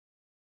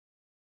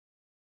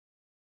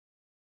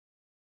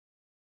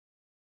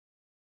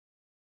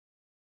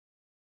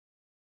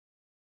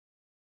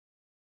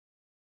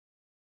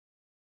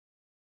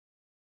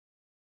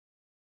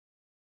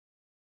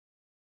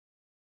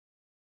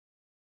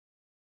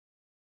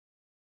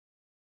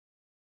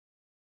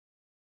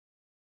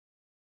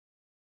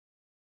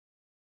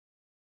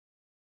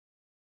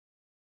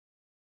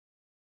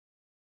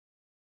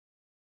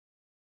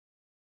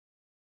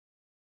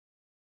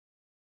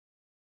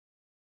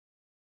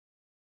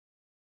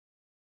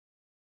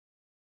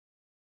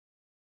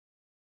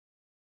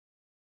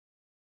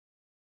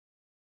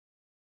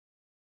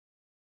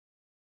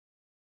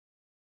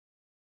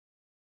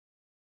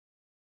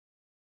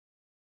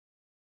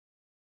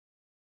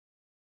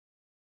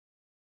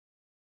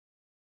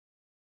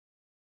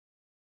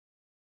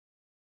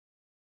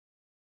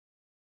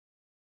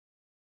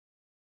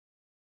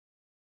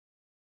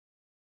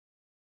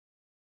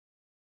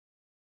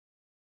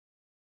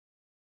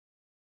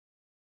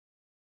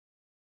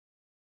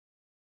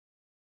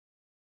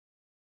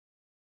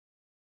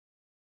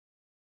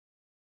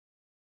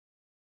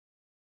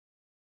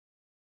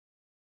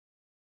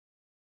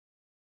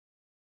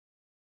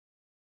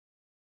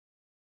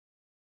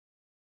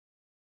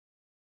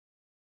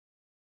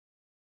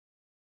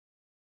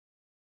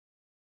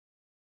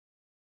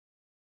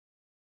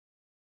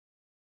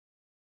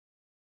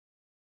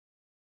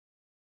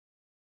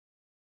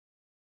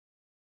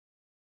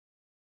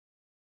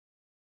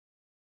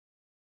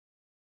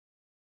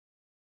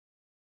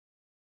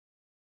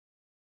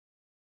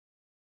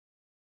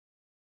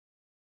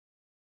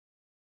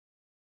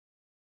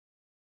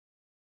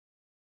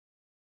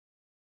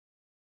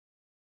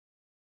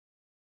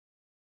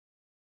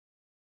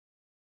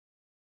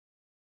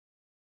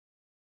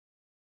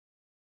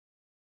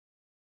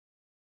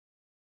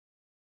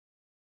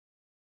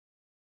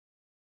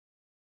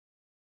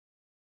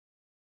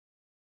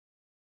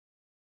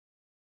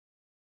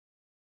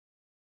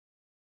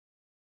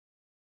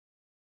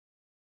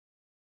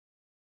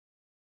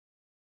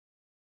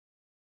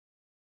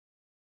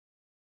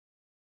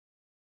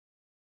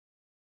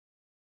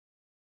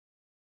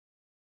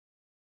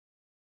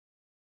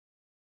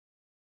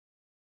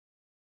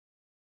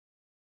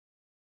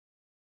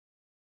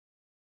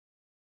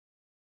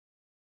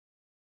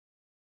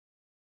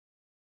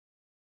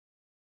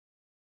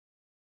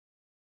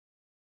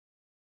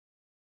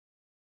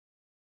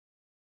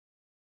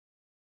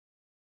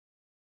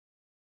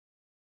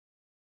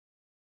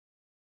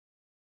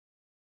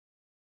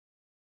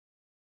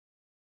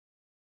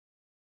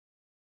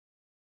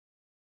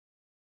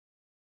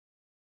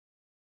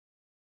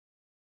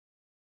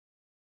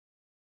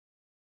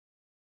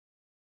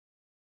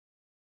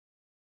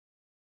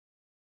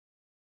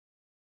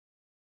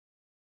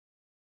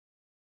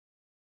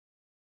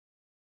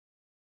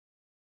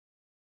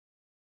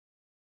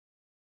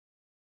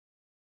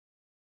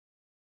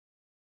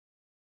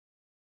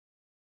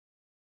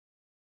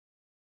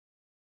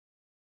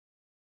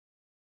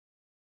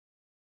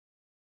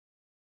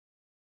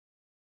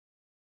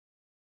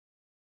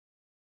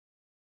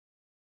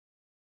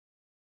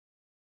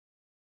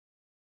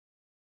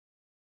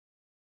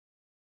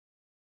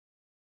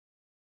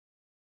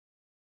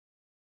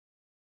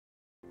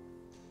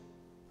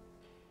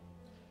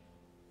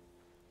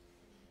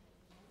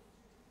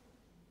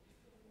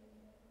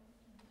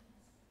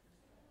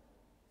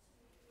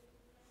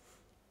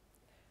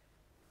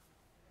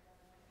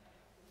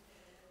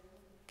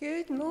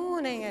Good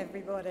morning,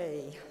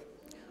 everybody.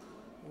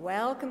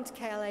 Welcome to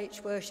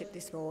KLH Worship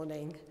this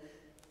morning.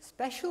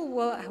 Special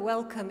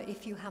welcome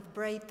if you have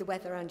braved the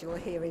weather and you're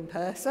here in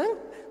person.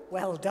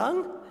 Well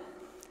done.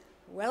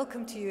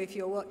 Welcome to you if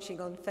you're watching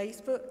on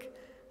Facebook,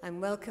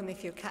 and welcome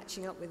if you're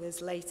catching up with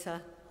us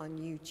later on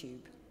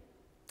YouTube.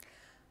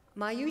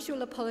 My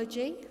usual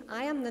apology,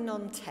 I am the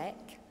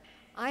non-tech.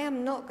 I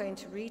am not going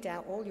to read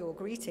out all your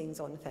greetings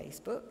on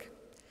Facebook.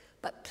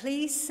 But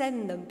please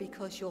send them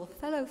because your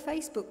fellow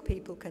Facebook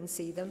people can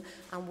see them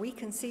and we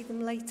can see them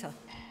later.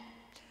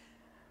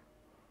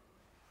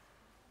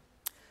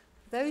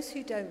 Those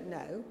who don't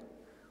know,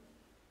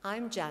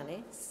 I'm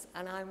Janice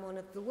and I'm one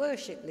of the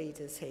worship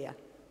leaders here.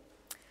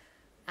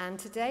 And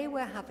today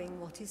we're having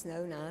what is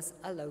known as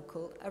a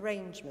local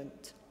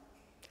arrangement,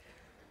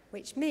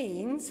 which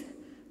means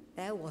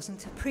there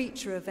wasn't a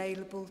preacher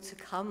available to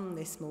come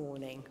this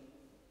morning.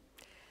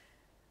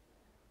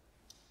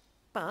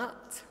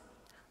 But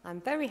I'm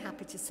very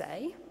happy to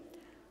say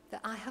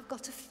that I have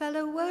got a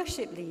fellow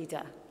worship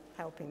leader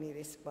helping me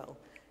in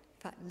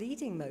fact,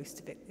 leading most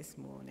of it this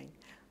morning.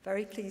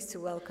 Very pleased to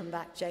welcome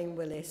back Jane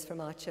Willis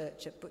from our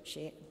church at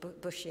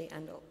Bushy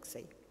and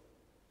Oxley.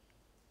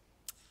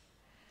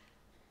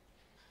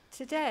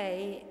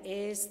 Today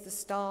is the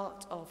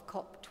start of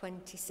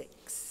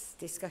COP26,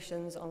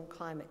 discussions on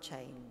climate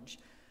change.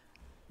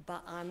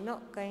 But I'm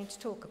not going to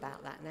talk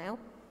about that now,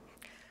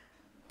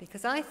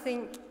 because I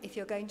think if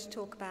you're going to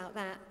talk about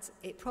that,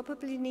 it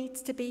probably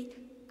needs to be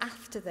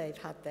after they've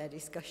had their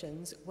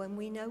discussions, when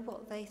we know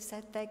what they've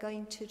said they're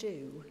going to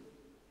do.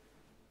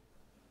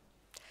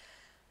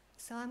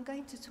 So I'm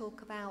going to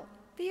talk about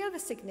the other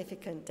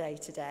significant day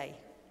today.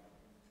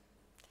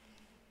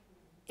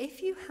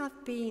 If you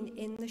have been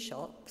in the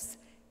shops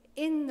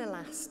in the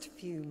last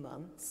few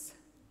months,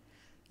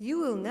 you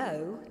will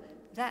know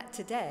that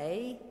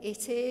today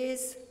it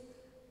is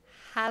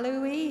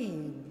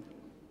Halloween.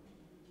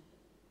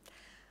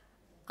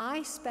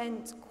 I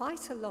spent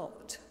quite a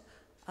lot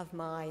of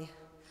my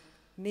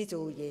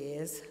middle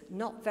years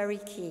not very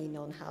keen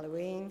on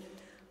Halloween.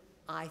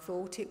 I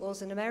thought it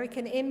was an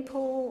American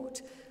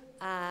import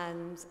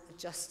and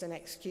just an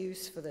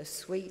excuse for the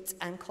sweet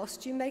and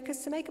costume makers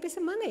to make a bit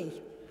of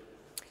money.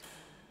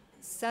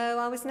 So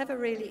I was never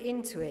really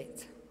into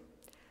it.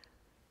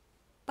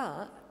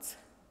 But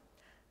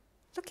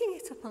looking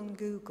it up on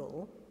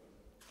Google,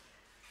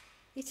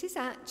 it is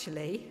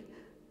actually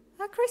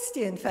a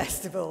Christian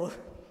festival.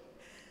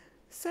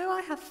 So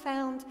I have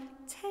found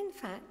 10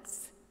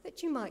 facts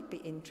that you might be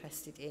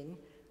interested in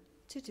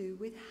to do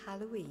with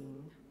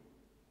Halloween,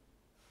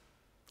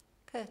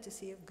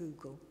 courtesy of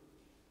Google.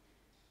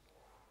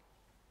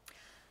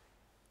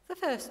 The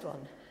first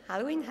one,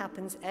 Halloween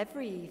happens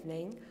every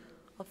evening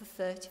of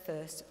the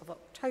 31st of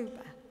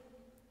October.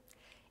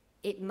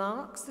 It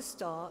marks the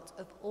start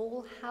of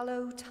All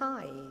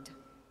Hallowtide,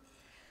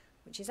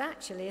 which is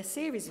actually a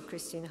series of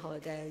Christian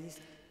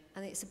holidays,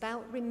 and it's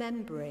about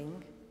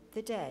remembering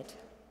the dead.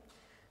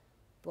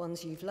 The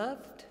ones you've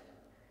loved,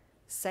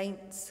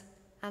 saints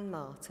and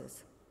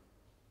martyrs.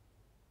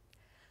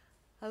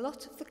 A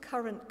lot of the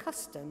current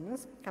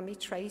customs can be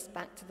traced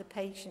back to the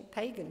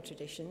pagan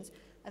traditions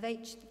of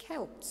ancient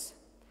Celts,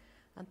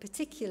 and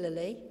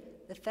particularly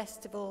the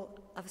festival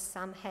of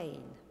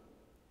Samhain,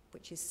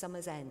 which is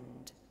summer's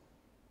end.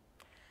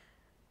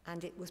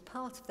 And it was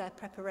part of their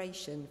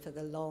preparation for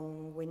the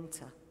long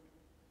winter.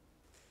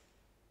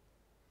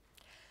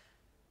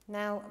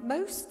 Now,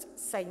 most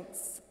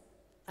saints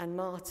and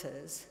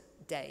martyrs'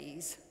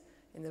 days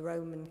in the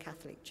Roman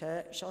Catholic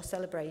Church were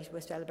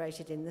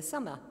celebrated in the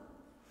summer.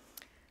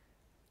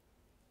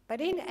 But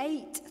in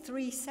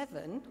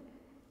 837,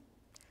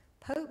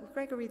 Pope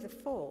Gregory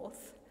IV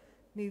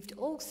moved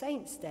All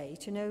Saints' Day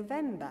to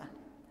November,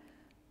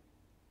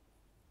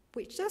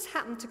 which does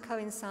happen to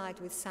coincide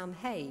with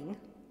Samhain,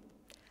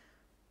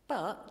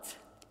 but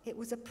it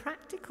was a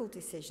practical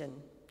decision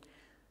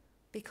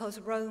because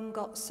Rome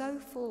got so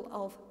full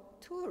of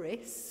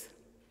tourists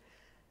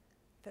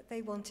that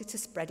they wanted to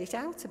spread it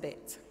out a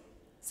bit.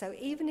 So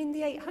even in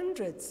the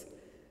 800s,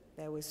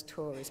 there was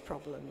tourist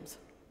problems.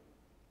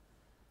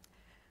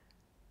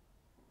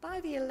 By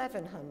the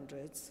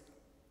 1100s,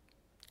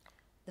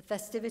 the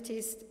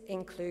festivities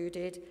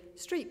included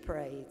street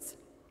parades,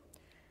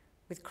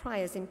 with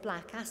criers in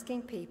black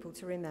asking people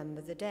to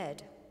remember the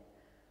dead.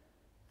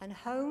 And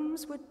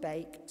homes would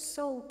bake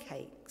soul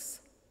cakes,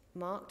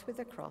 marked with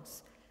a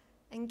cross,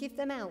 and give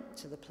them out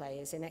to the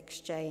players in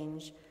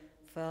exchange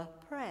for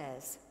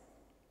prayers.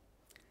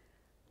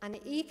 And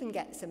it even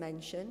gets a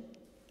mention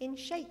in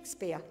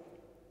Shakespeare,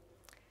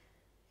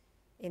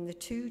 in The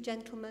Two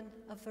Gentlemen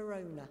of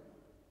Verona.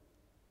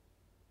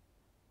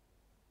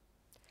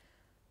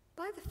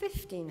 By the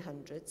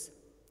 1500s,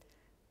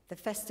 the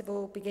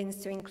festival begins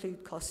to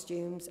include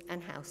costumes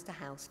and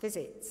house-to-house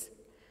visits.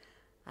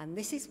 And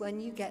this is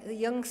when you get the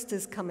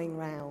youngsters coming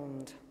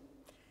round.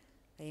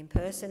 They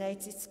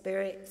impersonated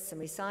spirits and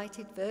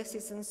recited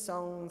verses and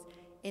songs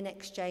in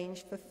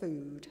exchange for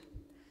food.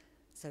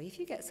 So if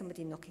you get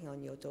somebody knocking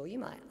on your door, you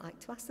might like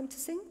to ask them to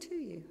sing to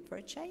you for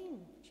a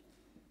change.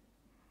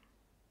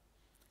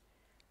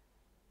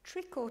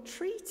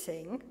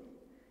 Trick-or-treating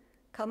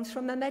comes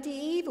from a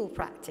medieval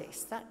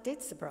practice, that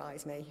did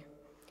surprise me,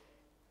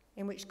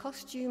 in which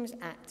costumed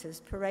actors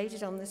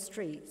paraded on the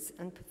streets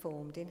and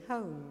performed in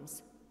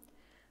homes.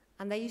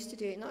 And they used to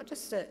do it not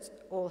just at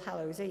All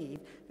Hallows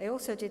Eve, they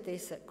also did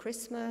this at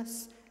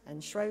Christmas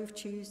and Shrove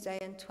Tuesday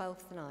and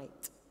Twelfth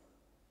Night.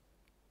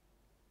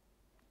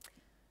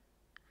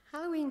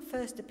 Halloween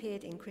first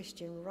appeared in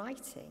Christian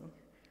writing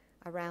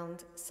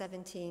around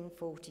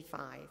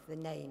 1745, the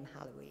name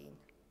Halloween.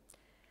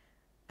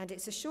 And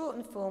it's a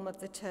shortened form of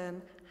the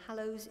term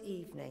Hallows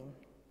Evening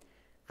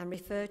and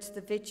referred to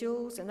the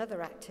vigils and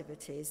other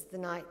activities the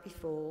night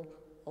before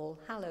All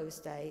Hallows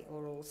Day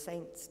or All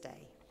Saints'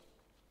 Day.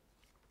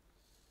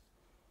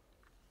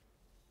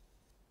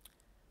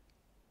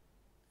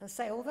 And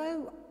so,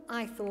 although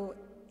I thought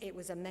it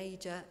was a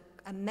major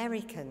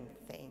American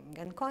thing,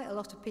 and quite a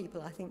lot of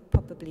people I think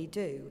probably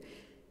do,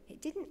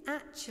 it didn't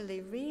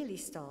actually really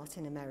start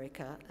in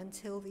America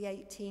until the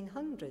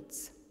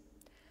 1800s.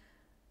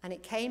 And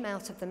it came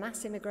out of the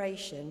mass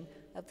immigration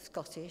of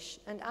Scottish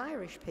and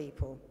Irish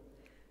people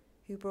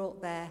who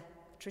brought their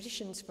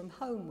traditions from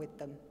home with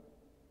them.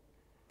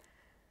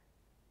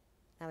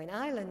 Now in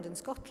Ireland and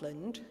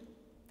Scotland,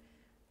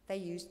 they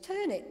used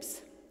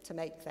turnips to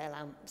make their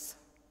lamps.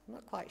 I'm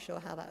not quite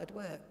sure how that would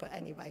work, but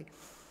anyway.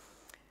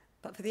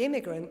 But for the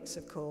immigrants,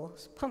 of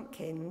course,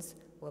 pumpkins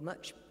were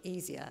much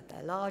easier.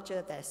 They're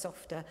larger, they're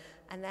softer,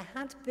 and there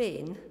had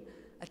been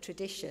a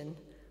tradition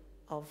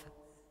of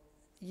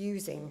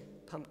using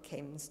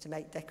pumpkins to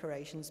make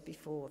decorations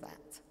before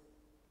that.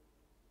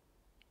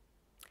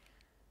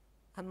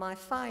 And my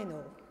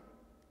final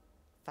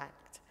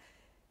fact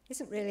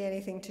isn't really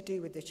anything to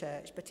do with the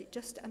church, but it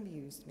just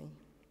amused me.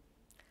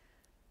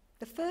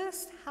 The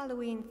first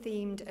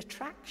Halloween-themed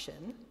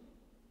attraction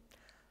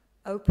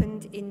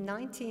opened in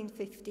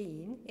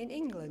 1915 in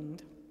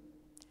England.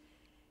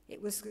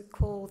 It was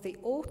called the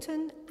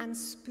Orton and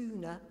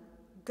Spooner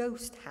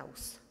Ghost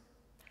House,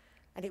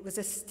 and it was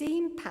a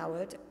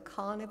steam-powered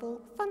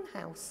carnival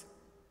funhouse.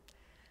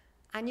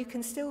 And you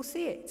can still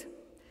see it,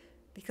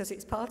 because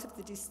it's part of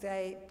the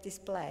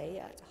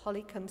display at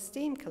Hollycombe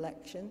Steam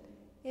Collection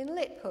in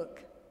Liphook.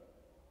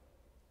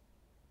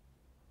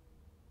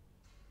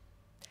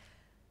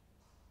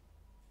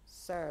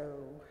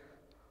 So,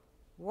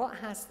 what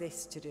has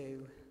this to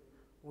do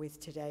with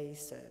today's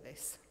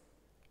service?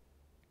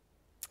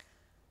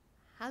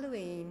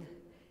 Halloween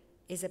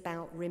is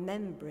about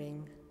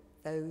remembering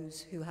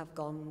those who have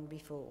gone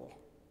before.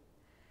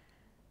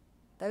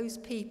 Those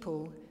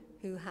people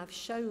who have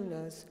shown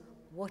us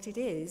what it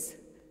is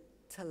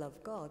to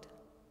love God.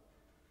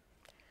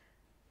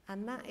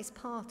 And that is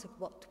part of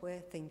what we're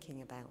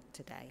thinking about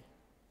today.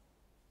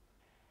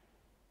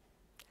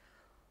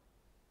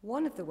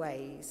 One of the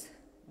ways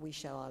we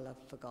show our love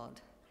for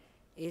God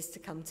is to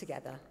come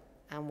together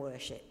and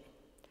worship.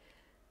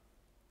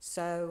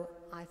 So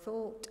I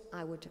thought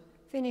I would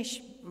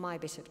finish my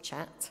bit of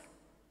chat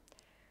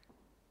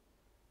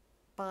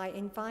by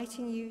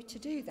inviting you to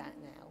do that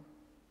now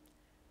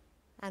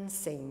and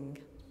sing.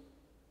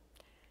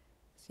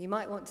 So you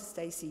might want to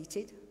stay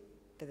seated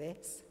for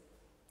this.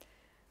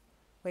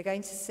 We're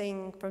going to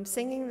sing from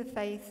Singing the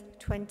Faith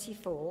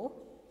 24,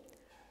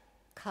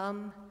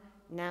 Come,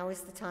 Now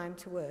is the Time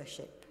to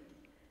Worship.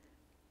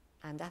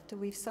 And after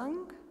we've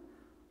sung,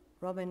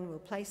 Robin will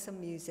play some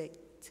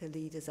music to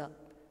lead us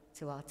up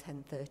to our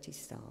 10:30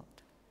 start.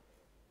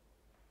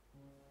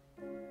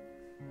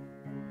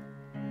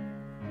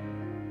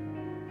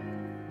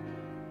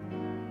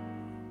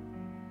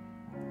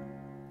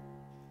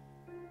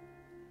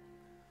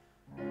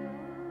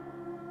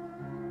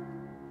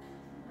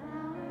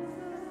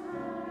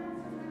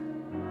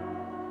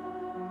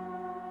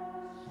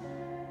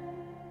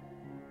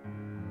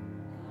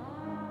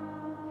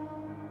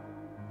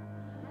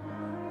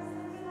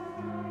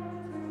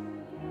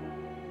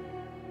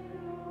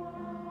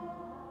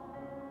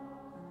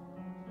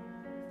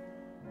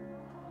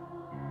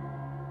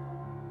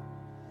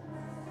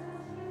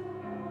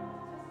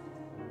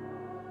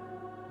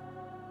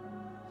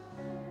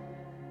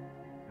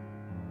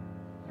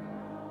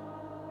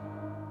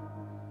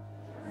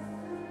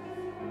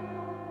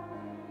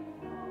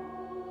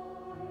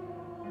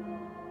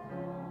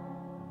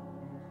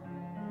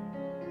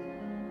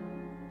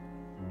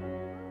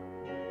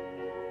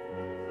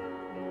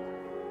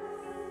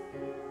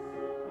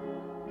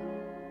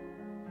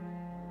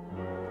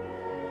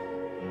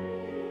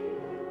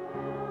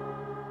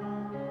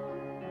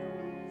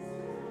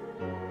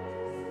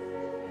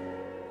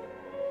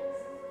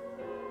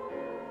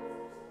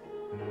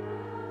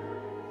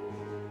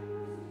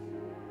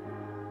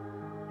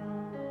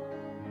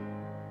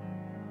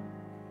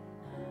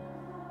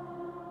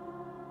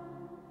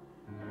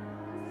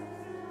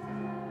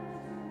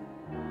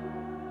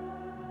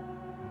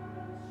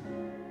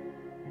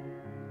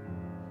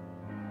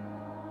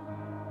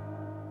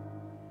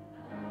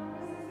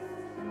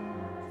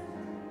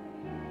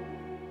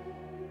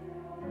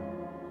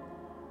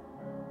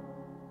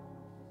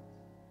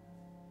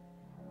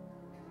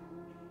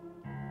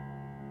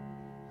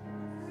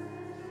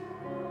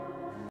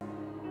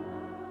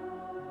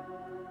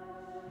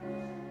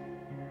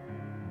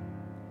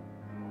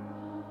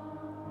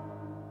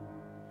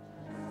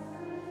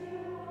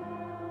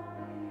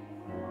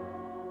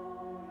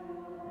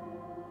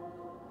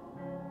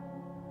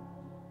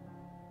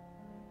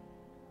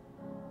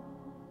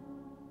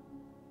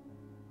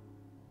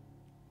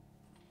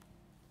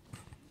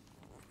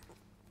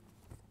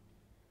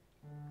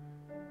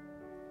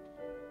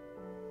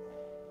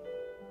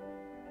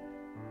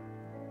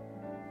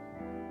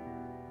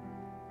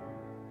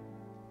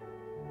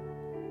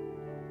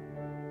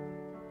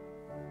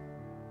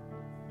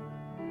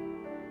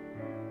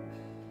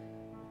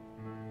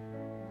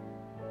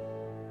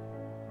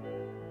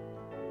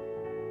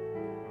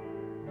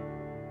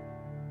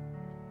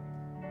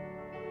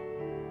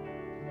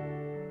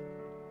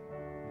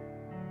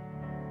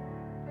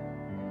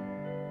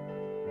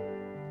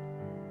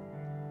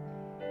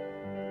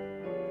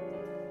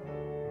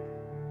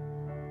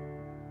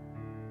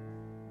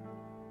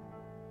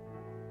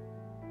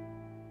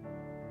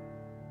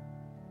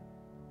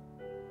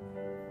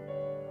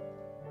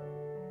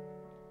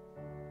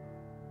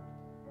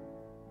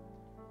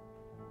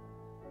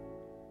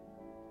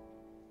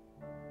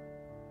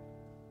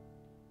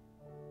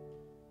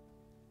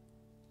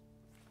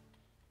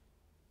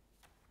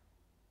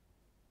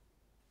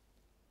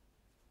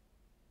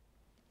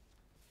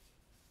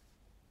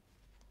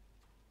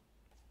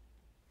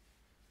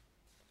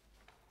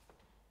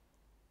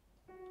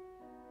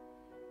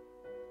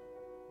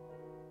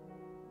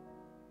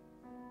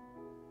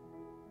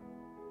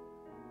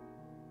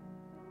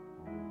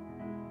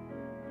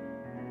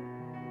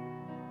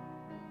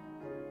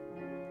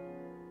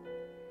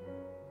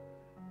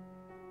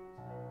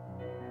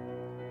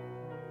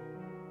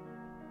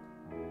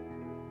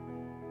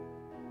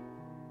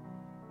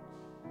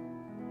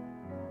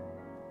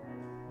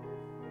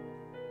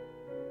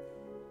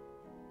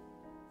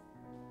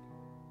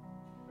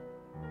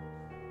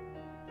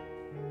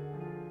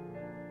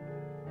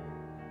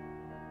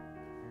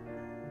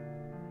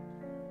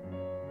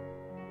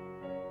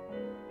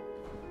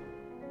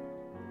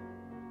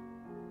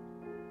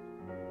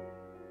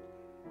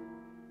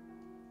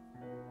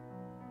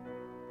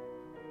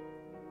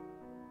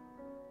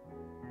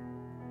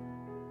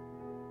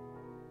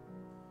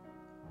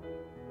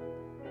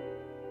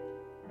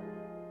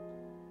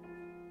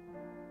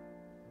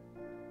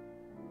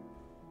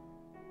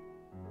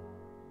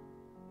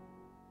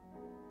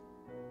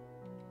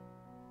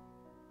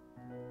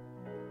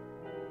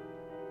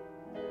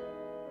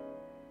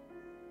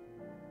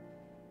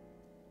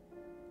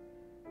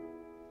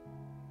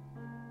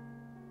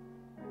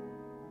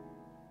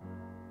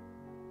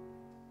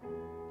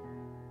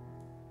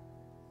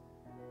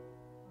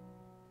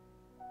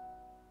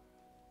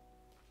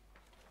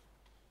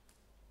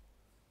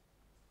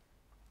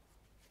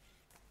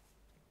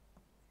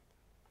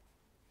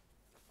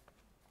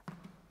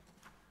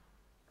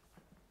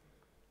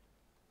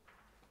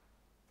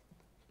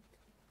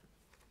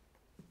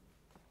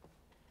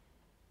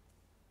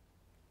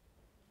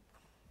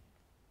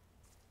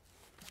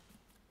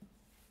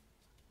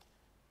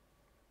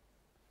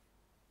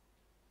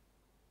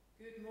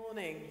 Good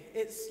morning.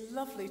 It's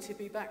lovely to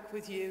be back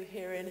with you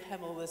here in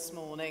Hemel this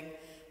morning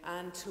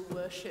and to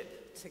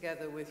worship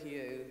together with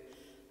you.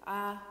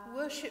 Our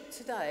worship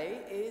today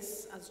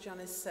is, as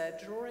Janice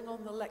said, drawing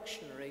on the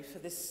lectionary for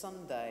this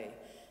Sunday.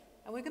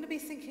 And we're going to be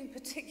thinking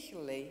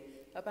particularly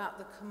about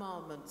the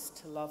commandments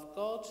to love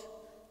God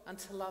and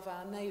to love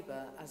our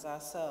neighbour as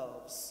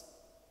ourselves.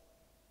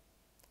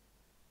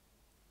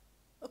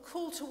 A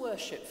call to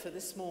worship for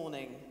this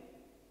morning.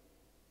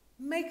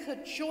 Make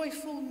a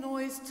joyful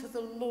noise to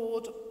the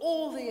Lord,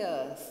 all the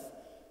earth.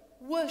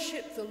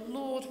 Worship the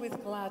Lord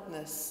with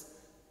gladness.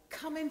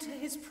 Come into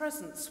his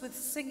presence with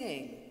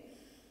singing.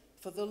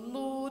 For the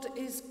Lord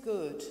is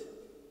good.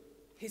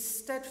 His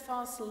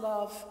steadfast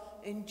love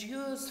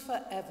endures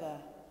forever,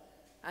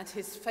 and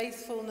his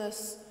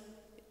faithfulness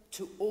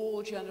to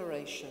all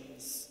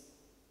generations.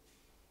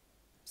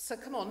 So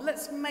come on,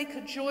 let's make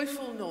a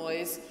joyful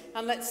noise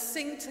and let's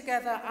sing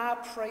together our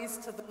praise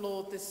to the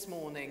Lord this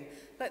morning.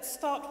 Let's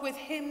start with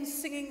hymn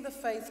Singing the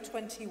Faith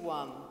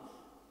 21.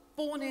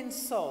 Born in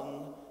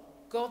song,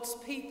 God's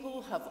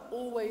people have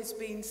always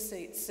been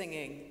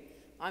singing.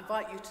 I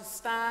invite you to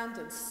stand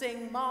and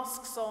sing,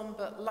 masks on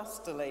but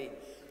lustily,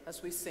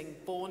 as we sing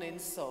Born in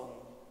Song.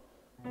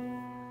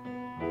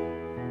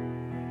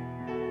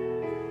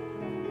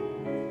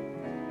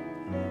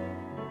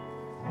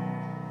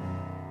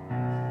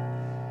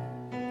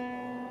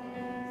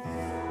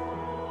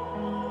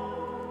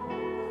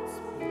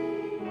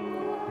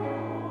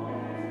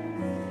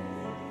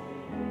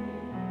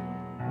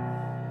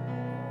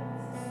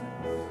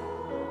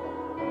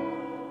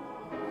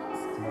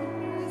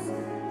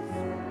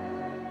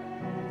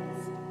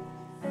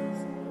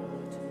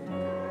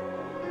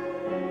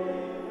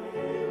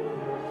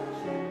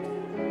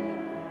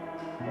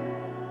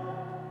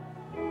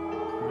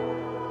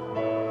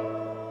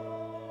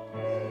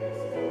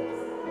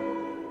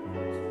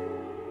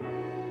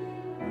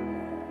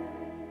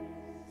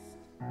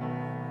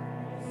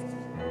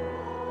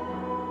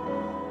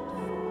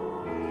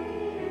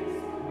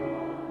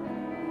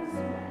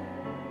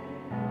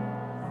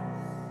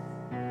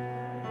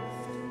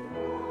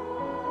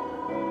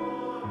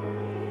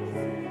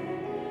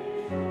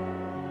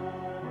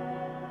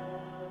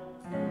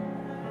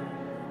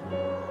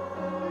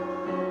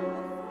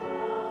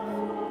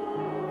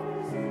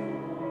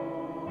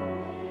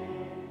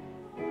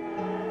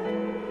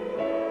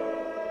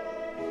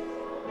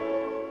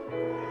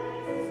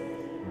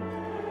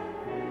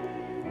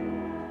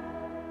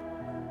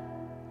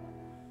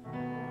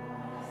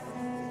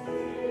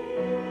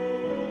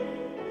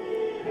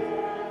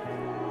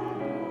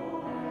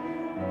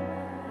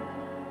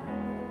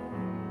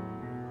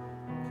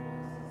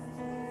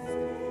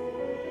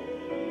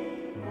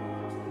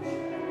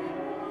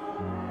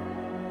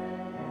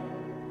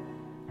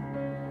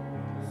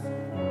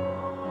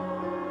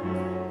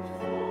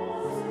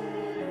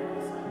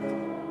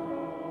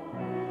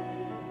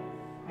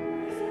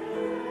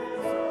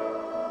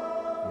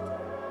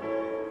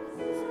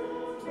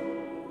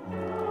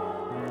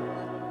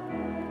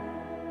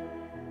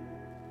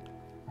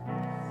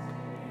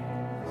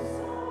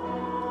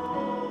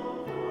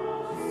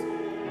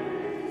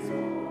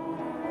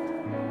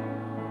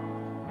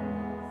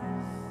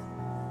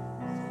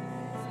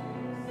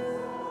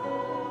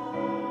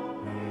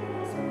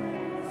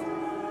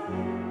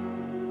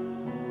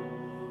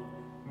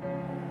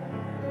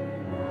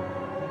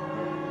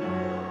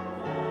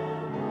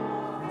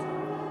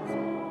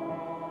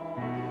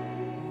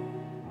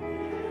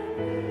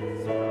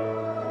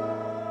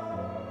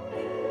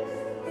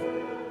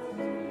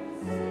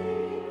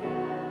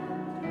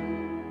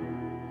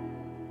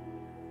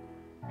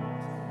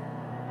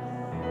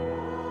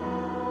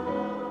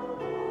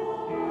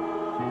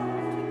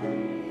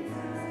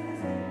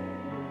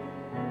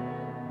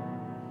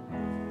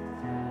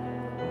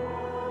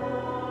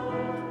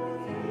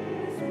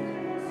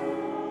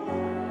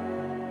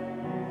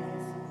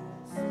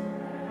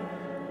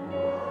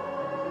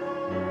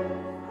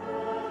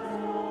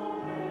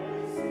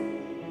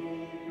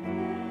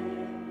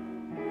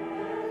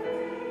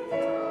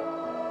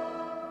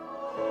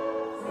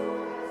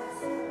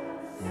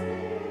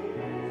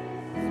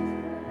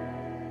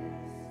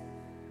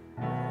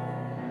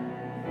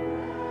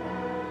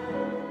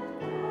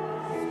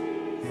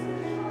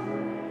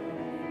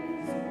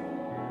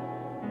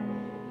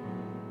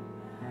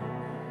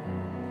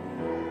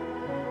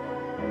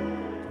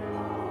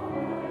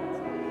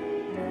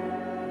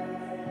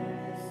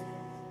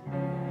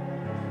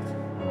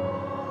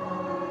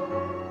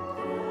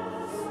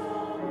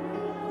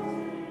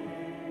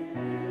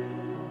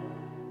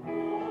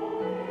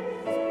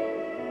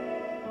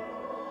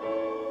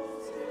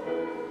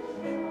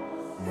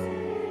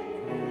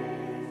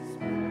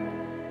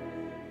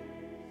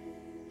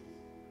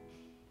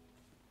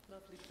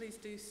 Please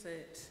do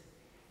sit.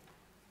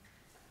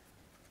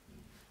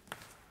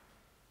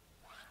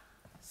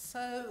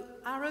 So,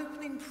 our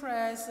opening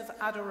prayers of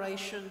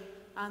adoration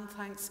and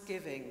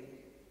thanksgiving.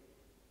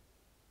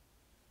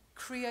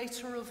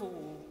 Creator of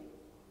all,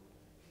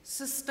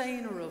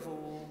 sustainer of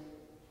all,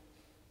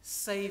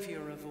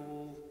 saviour of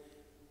all,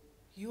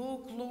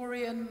 Your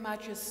glory and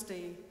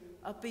majesty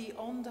are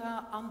beyond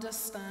our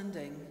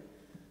understanding,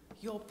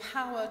 your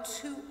power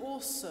too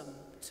awesome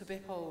to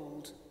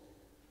behold.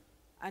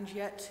 And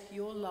yet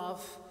your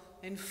love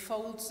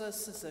enfolds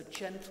us as a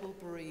gentle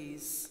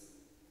breeze.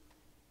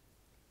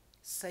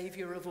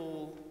 Saviour of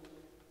all,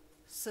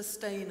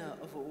 sustainer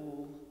of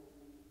all,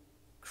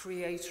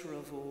 creator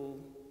of all,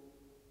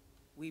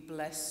 we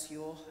bless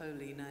your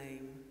holy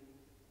name.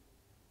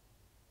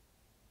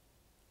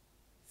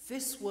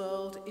 This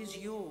world is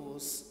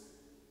yours,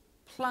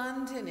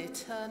 planned in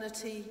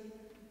eternity,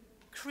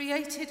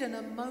 created in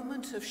a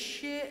moment of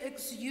sheer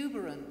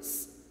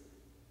exuberance,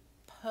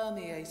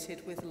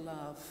 permeated with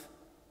love,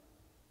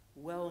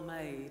 well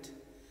made.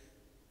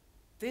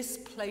 This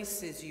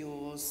place is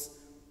yours,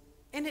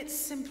 in its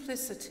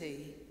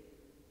simplicity,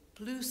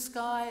 blue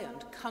sky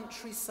and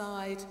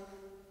countryside,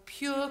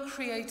 pure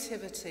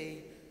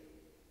creativity,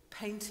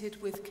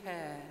 painted with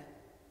care,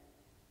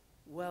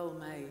 well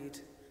made.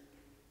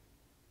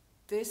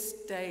 This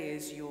day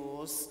is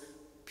yours,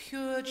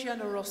 pure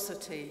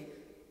generosity,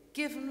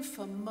 given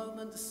for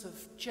moments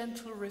of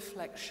gentle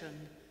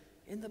reflection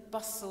in the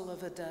bustle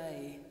of a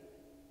day,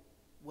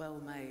 well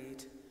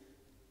made.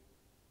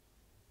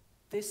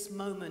 This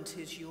moment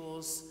is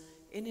yours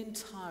in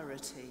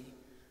entirety,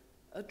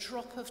 a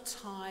drop of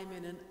time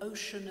in an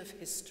ocean of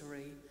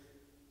history,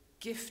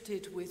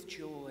 gifted with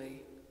joy,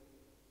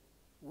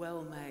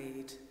 well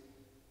made.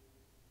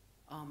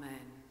 Amen.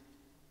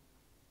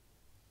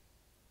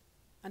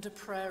 And a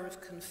prayer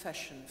of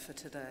confession for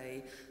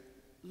today.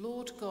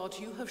 Lord God,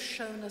 you have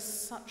shown us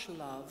such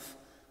love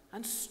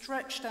and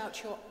stretched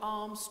out your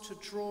arms to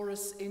draw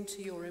us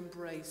into your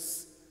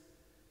embrace.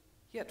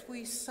 Yet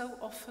we so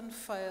often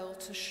fail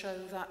to show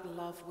that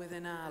love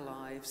within our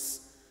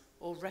lives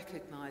or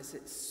recognize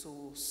its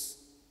source.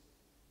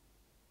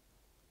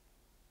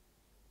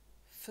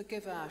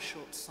 Forgive our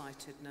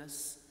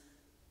short-sightedness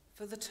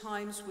for the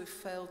times we've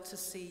failed to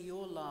see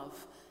your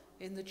love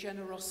in the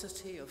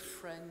generosity of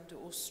friend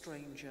or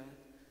stranger,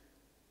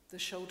 the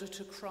shoulder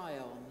to cry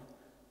on,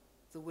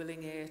 the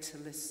willing ear to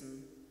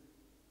listen,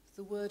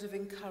 the word of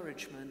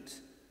encouragement,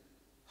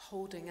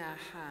 holding our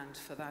hand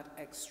for that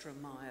extra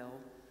mile.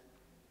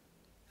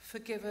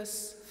 Forgive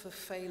us for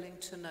failing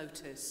to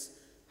notice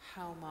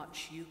how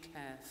much you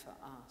care for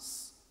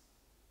us.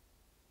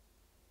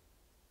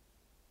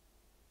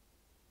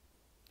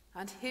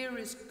 And here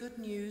is good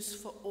news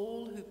for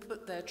all who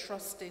put their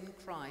trust in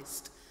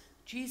Christ.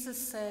 Jesus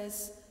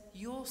says,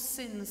 your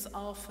sins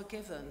are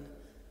forgiven.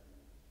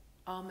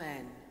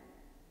 Amen.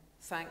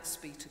 Thanks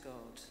be to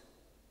God.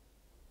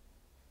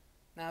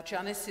 Now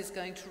Janice is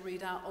going to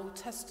read our Old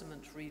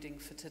Testament reading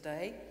for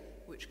today,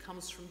 which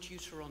comes from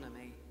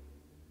Deuteronomy.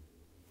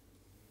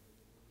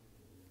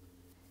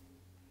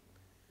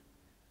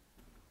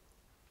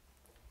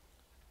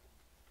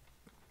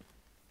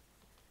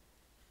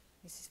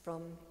 This is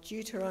from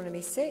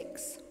Deuteronomy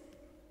 6.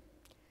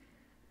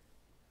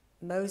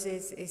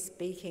 Moses is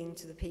speaking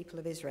to the people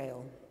of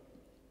Israel.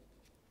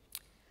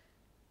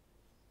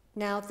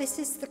 Now this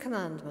is the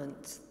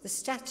commandment, the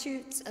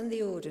statutes and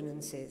the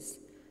ordinances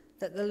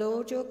that the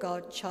Lord your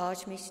God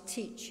charged me to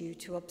teach you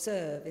to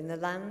observe in the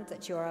land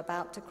that you are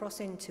about to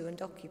cross into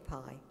and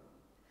occupy,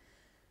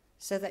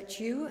 so that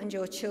you and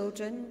your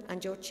children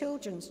and your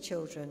children's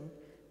children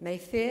may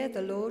fear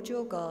the Lord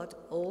your God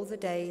all the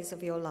days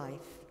of your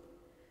life,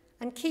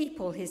 and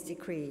keep all his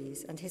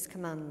decrees and his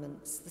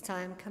commandments that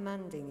I am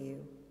commanding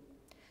you,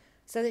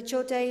 so that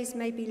your days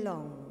may be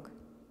long.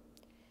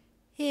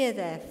 Hear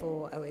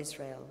therefore, O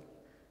Israel,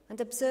 and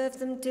observe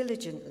them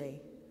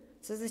diligently,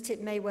 so that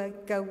it may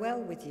go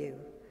well with you,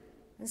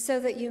 and so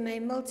that you may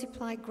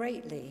multiply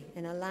greatly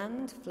in a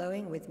land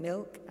flowing with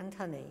milk and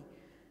honey,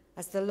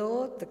 as the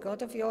Lord, the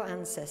God of your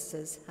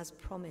ancestors, has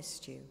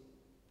promised you.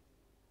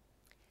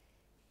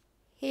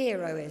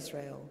 Hear, O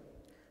Israel,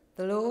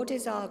 the Lord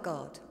is our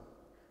God,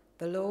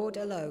 the Lord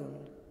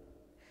alone.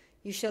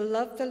 You shall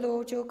love the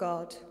Lord your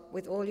God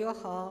with all your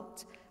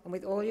heart and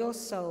with all your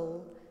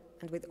soul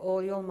and with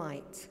all your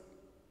might.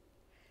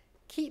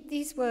 Keep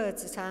these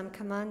words that I am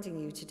commanding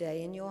you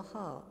today in your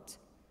heart.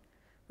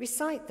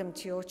 Recite them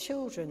to your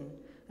children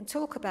and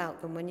talk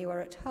about them when you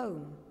are at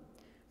home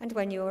and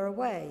when you are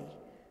away,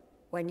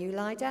 when you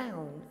lie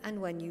down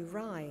and when you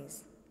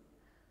rise.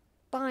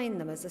 Bind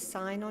them as a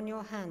sign on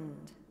your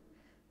hand.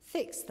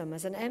 Fix them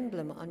as an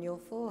emblem on your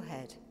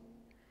forehead,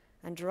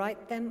 and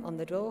write them on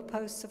the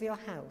doorposts of your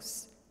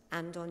house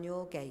and on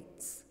your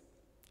gates.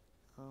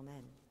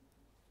 Amen.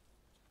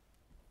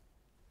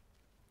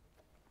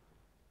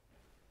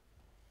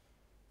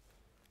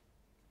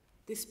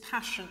 This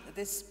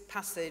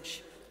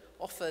passage,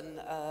 often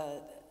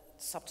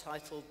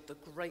subtitled The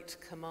Great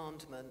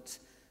Commandment,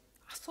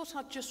 I thought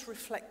I'd just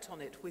reflect on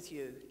it with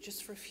you,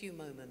 just for a few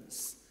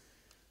moments.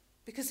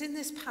 Because in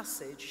this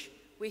passage,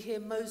 we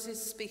hear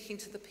Moses speaking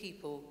to the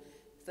people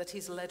that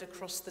he's led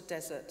across the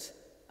desert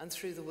and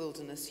through the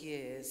wilderness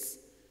years.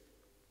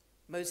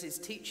 Moses'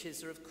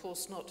 teachers are, of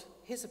course, not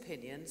his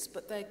opinions,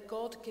 but their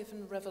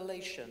God-given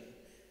revelation.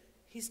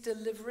 He's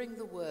delivering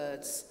the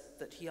words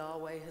that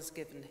Yahweh has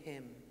given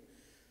him.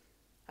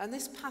 And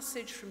this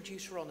passage from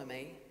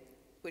Deuteronomy,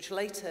 which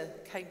later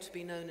came to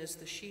be known as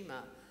the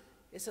Shema,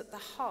 is at the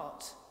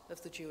heart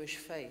of the Jewish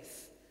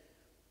faith.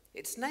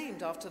 It's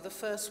named after the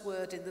first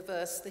word in the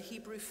verse, the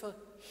Hebrew for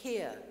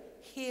hear,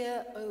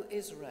 hear, O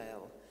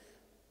Israel.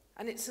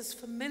 And it's as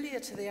familiar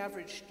to the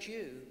average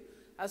Jew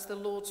as the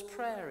Lord's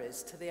Prayer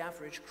is to the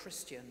average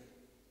Christian.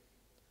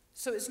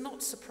 So it's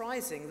not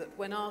surprising that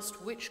when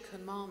asked which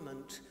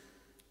commandment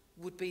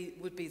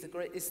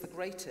is the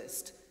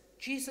greatest,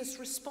 Jesus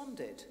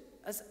responded,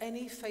 as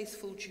any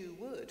faithful Jew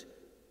would,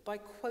 by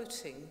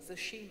quoting the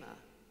Shema.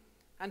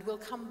 And we'll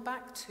come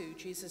back to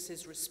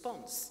Jesus'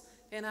 response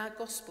in our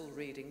gospel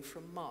reading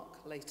from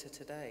Mark later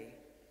today.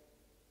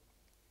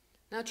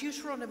 Now,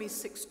 Deuteronomy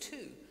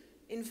 6:2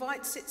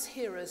 invites its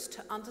hearers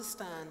to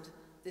understand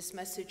this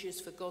message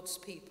is for God's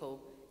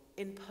people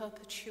in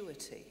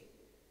perpetuity.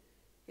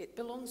 It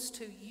belongs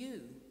to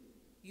you,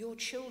 your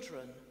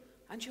children,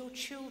 and your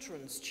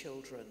children's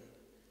children.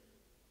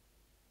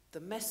 The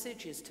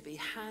message is to be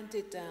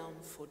handed down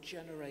for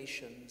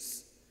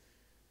generations.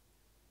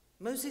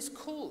 Moses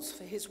calls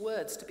for his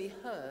words to be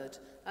heard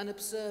and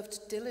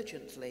observed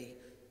diligently,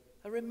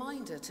 a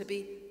reminder to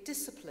be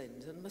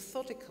disciplined and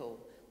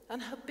methodical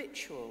and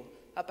habitual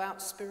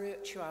about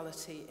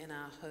spirituality in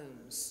our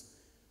homes.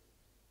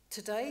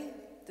 Today,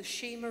 the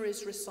Shema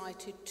is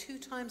recited 2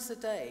 times a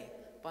day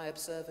by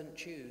observant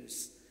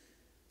Jews,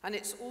 and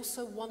it's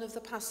also one of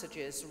the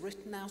passages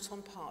written out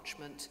on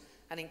parchment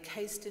and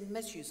encased in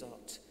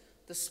mezuzot,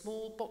 the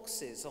small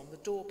boxes on the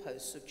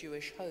doorposts of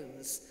Jewish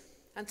homes,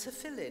 and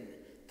tefillin,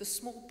 the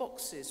small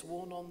boxes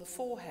worn on the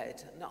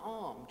forehead and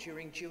arm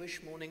during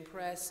Jewish morning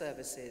prayer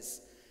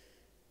services.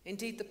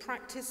 Indeed, the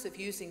practice of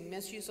using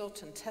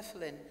mezuzot and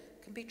tefillin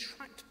can be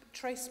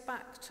traced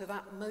back to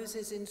that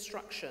Moses'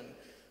 instruction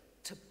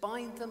to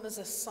bind them as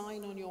a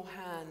sign on your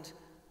hand,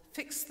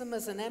 fix them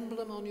as an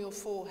emblem on your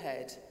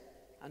forehead,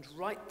 and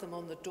write them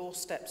on the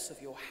doorsteps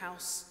of your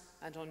house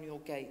and on your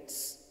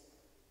gates.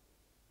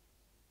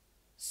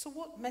 So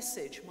what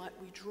message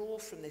might we draw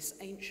from this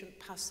ancient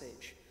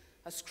passage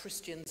as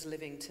Christians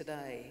living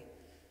today?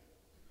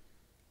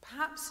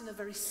 Perhaps in a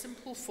very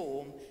simple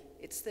form,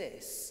 it's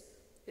this.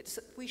 It's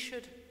that we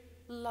should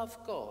love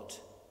God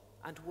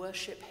and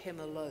worship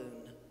him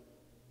alone.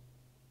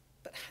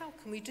 But how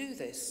can we do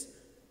this?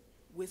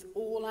 With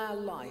all our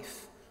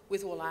life,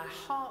 with all our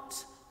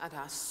heart and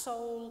our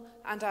soul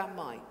and our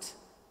might.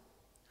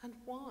 And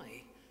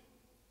why?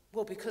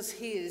 Well, because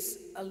he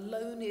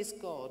alone is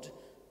God,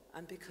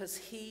 and because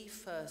he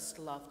first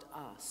loved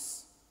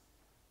us.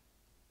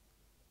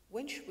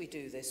 When should we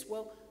do this?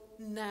 Well,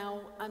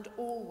 now and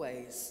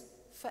always,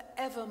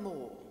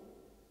 forevermore.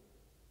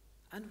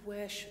 And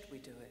where should we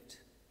do it?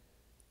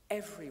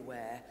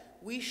 Everywhere.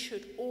 We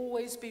should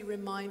always be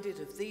reminded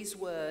of these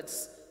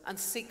words and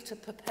seek to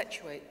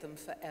perpetuate them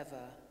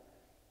forever.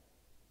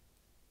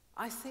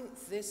 I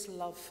think this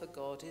love for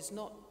God is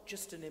not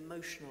just an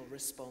emotional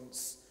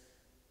response,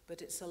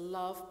 but it's a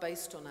love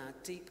based on our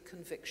deep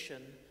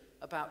conviction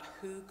about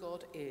who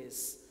God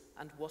is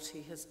and what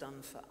he has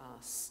done for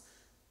us,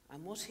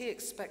 and what he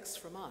expects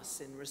from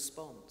us in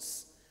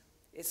response.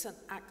 It's an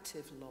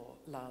active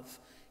love.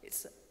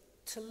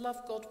 To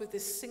love God with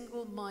this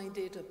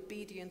single-minded,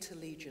 obedient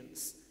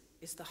allegiance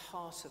is the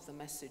heart of the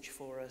message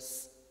for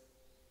us.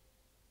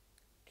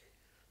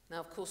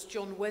 Now, of course,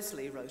 John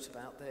Wesley wrote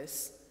about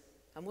this,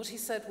 and what he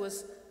said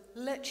was,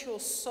 "Let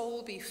your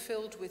soul be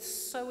filled with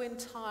so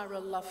entire a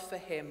love for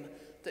him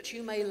that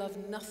you may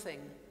love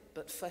nothing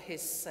but for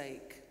his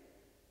sake."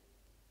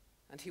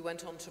 And he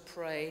went on to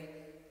pray,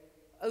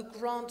 "O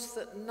grant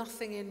that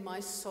nothing in my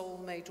soul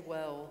may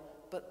dwell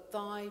but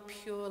thy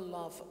pure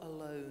love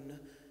alone.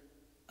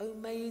 O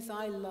may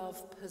thy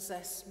love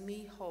possess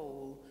me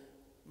whole,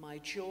 my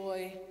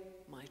joy,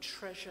 my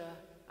treasure,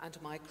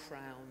 and my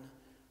crown.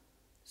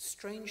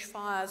 Strange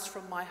fires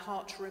from my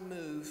heart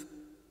remove,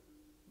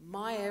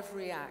 my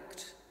every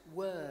act,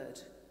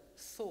 word,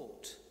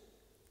 thought,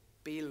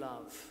 be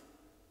love."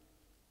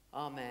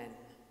 Amen.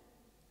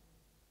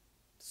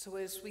 So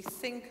as we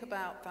think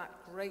about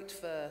that great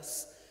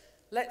verse,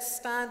 let's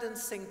stand and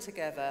sing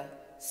together,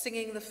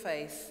 singing the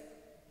faith,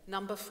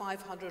 number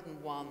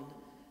 501.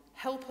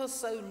 Help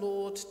us, O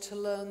Lord, to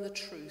learn the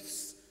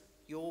truths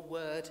your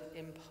word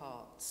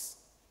imparts.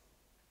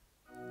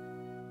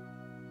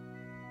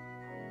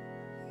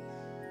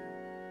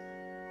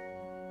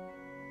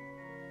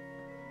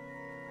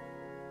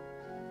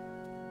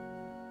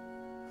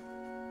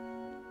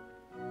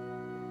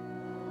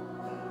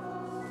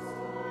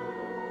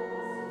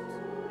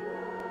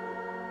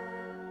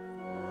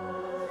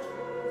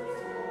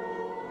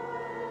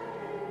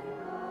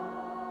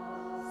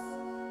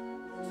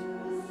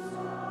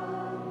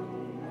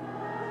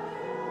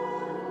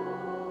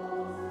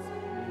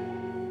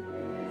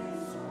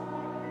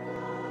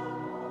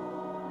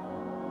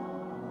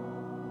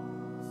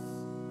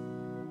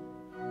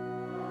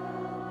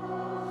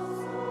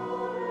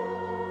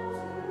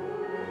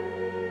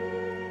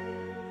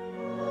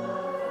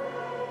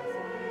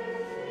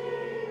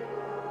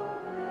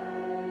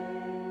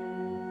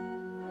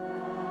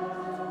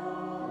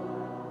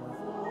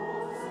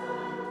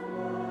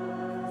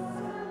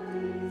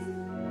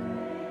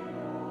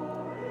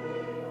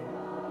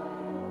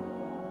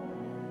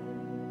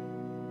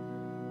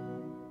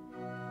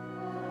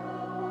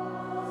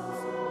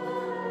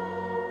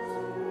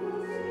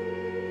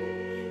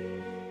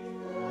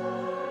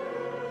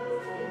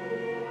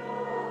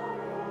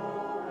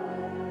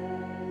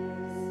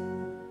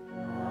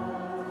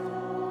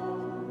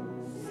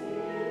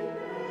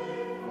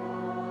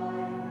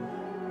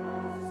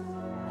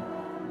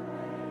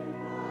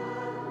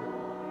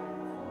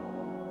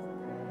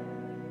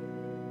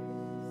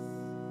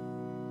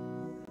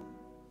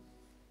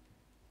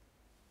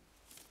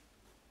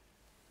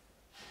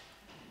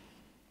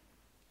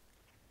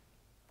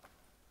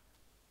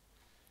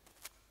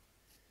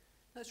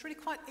 It's really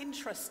quite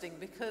interesting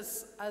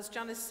because, as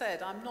Janice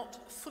said, I'm not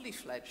a fully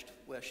fledged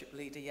worship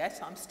leader yet.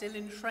 I'm still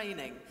in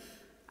training.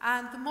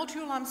 And the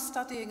module I'm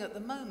studying at the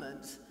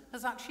moment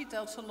has actually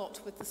dealt a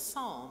lot with the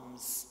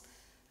Psalms.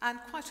 And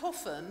quite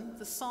often,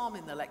 the psalm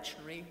in the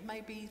lectionary may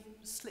be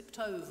slipped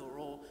over,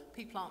 or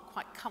people aren't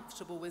quite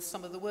comfortable with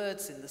some of the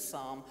words in the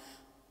psalm.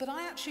 But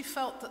I actually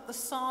felt that the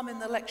psalm in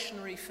the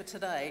lectionary for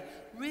today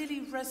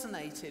really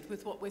resonated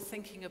with what we're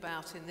thinking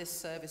about in this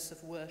service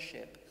of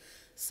worship.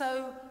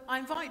 So I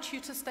invite you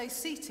to stay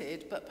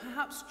seated, but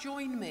perhaps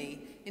join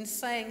me in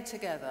saying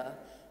together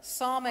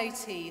Psalm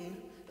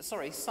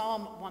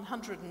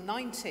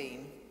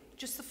 119,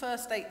 just the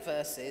first 8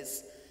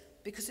 verses,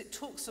 because it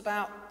talks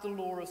about the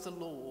law of the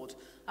Lord.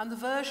 And the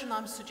version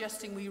I'm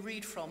suggesting we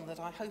read from, that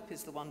I hope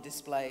is the one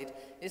displayed,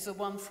 is the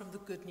one from the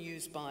Good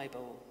News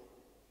Bible.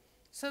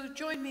 So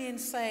join me in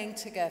saying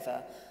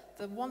together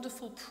the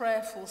wonderful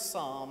prayerful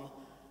psalm.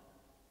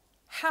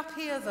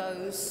 Happy are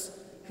those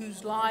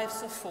whose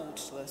lives are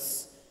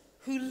faultless,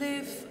 who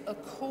live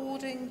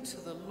according to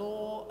the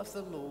law of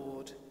the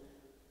Lord.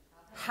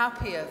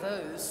 Happy are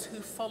those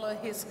who follow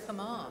his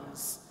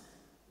commands,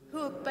 who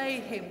obey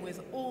him with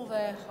all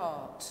their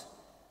heart.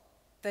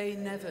 They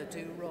never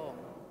do wrong.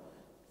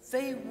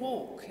 They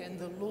walk in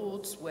the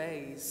Lord's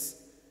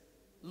ways.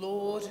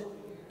 Lord,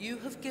 you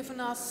have given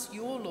us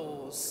your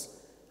laws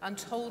and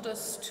told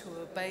us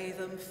to obey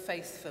them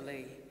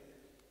faithfully.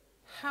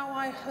 How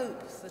I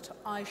hope that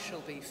I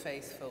shall be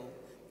faithful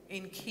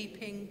in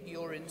keeping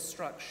your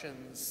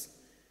instructions.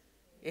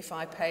 If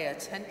I pay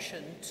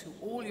attention to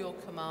all your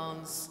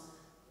commands,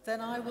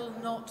 then I will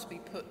not be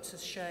put to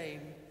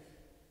shame.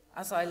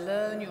 As I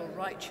learn your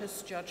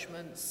righteous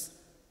judgments,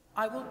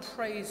 I will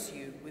praise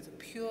you with a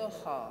pure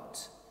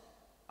heart.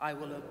 I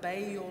will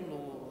obey your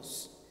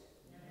laws.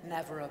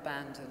 Never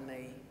abandon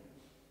me.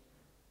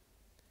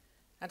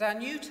 And our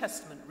New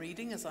Testament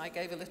reading, as I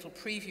gave a little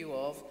preview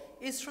of,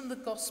 is from the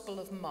Gospel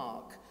of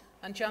Mark.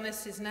 And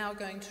Janice is now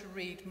going to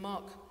read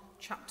Mark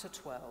chapter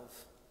 12.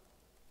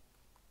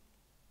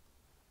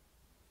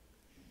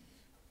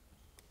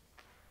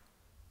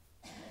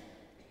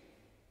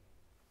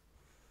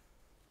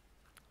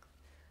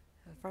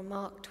 From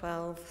Mark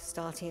 12,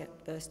 starting at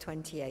verse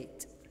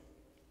 28.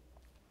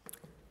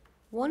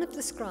 One of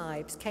the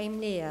scribes came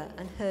near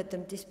and heard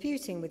them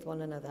disputing with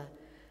one another.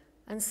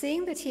 And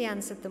seeing that he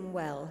answered them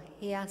well,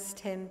 he asked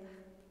him,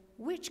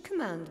 "Which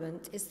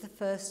commandment is the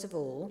first of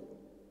all?"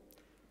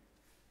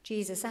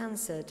 Jesus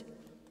answered,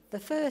 "The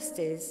first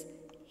is,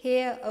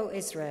 'Hear, O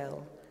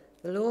Israel,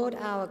 the Lord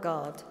our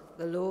God,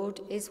 the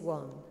Lord is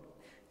one.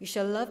 You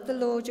shall love the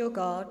Lord your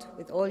God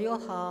with all your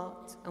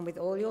heart and with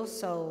all your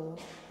soul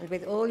and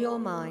with all your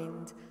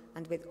mind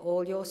and with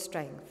all your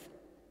strength.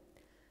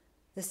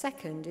 The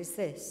second is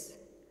this,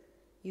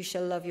 you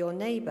shall love your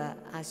neighbour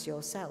as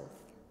yourself.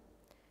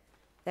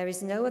 There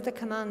is no other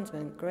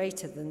commandment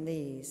greater than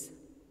these."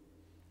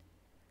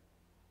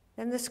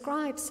 Then the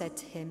scribe said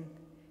to him,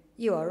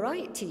 "You are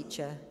right,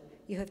 teacher.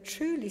 You have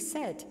truly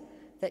said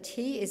that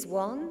he is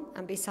one,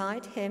 and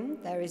beside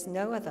him there is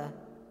no other,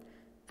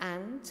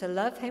 and to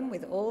love him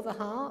with all the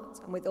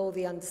heart and with all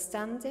the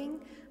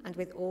understanding and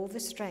with all the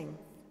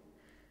strength,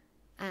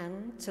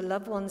 and to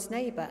love one's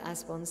neighbour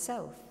as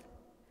oneself.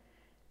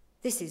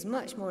 This is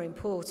much more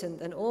important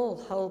than all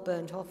whole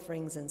burnt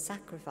offerings and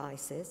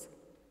sacrifices."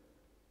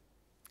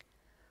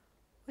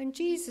 When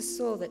Jesus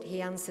saw that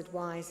he answered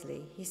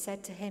wisely, he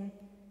said to him,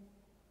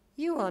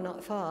 "You are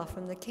not far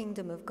from the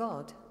kingdom of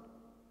God."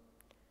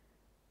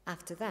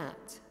 After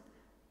that,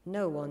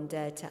 no one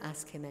dared to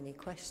ask him any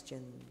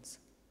questions.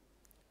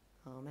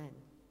 Amen.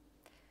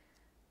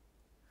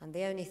 And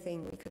the only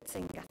thing we could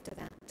sing after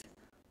that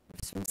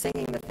was from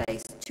singing the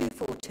face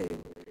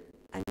 242,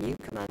 "A new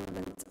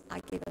commandment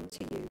I give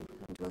unto you,"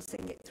 and we'll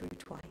sing it through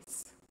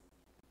twice.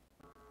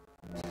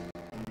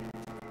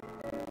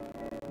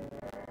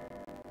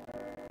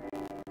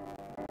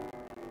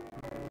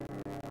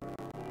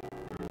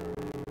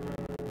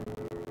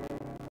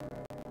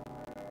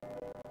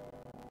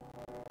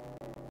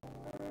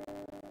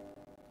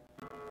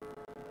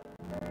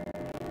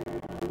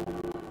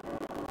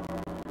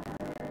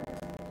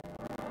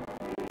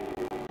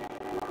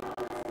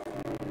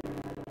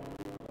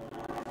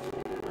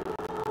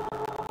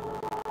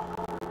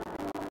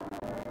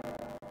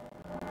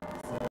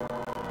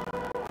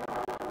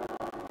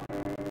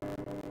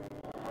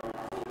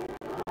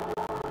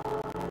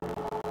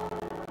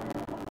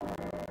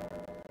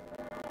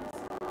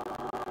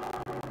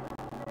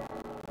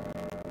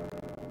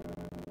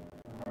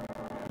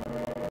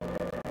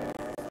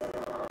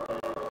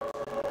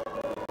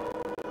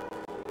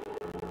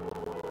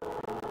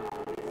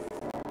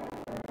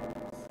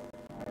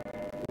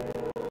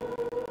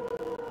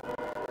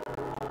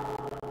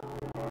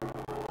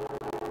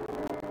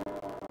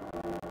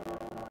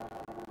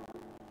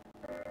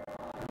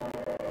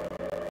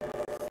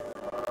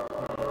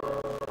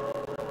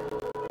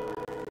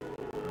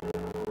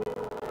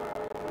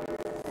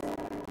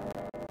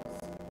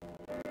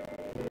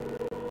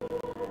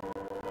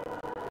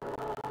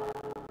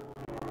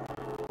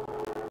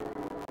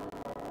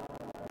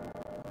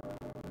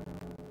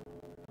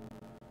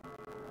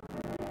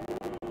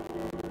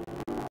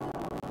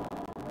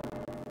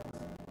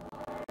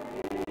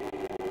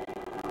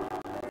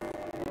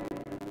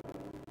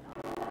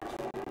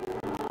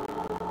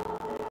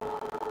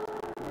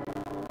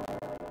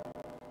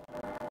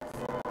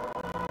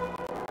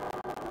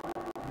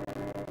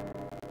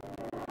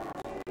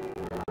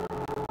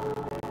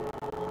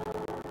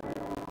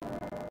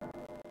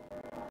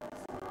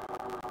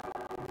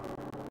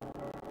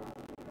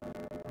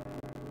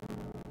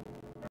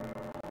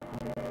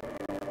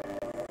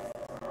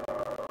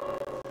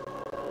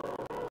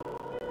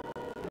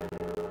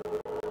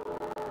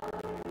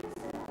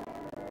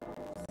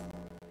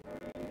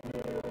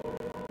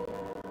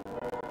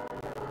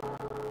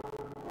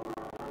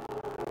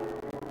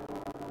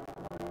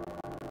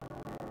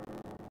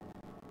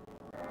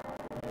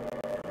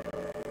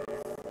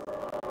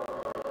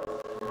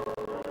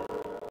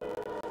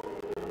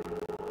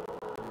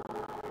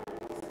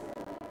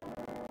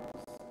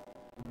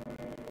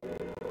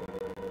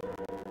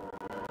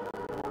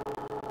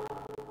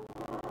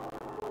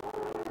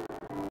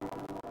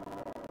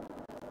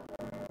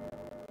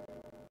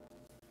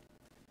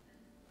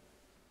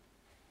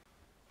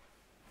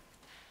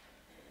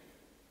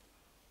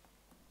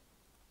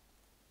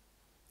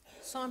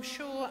 So I'm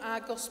sure our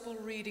gospel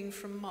reading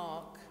from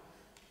Mark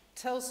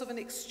tells of an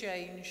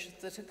exchange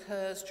that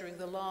occurs during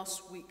the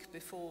last week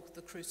before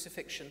the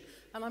crucifixion,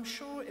 and I'm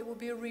sure it will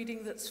be a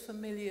reading that's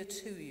familiar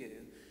to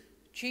you.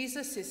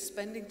 Jesus is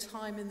spending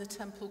time in the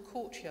temple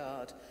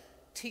courtyard,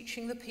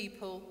 teaching the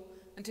people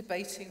and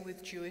debating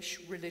with Jewish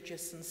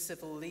religious and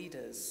civil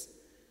leaders.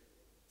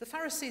 The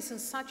Pharisees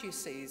and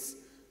Sadducees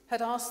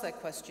had asked their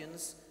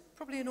questions,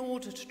 probably in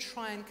order to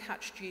try and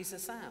catch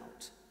Jesus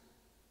out.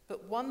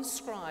 But one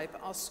scribe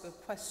asked a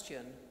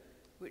question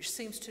which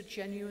seems to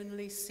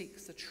genuinely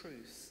seek the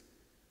truth.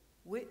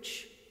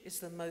 Which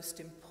is the most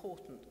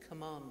important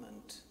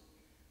commandment?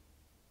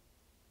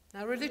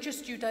 Now,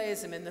 religious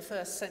Judaism in the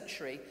first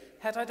century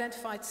had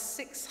identified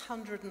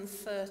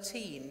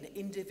 613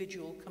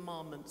 individual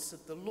commandments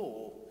of the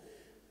law,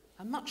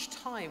 and much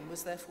time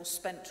was therefore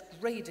spent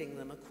grading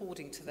them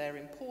according to their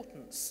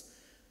importance.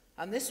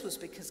 And this was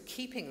because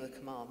keeping the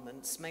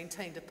commandments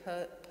maintained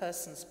a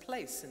person's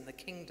place in the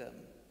kingdom.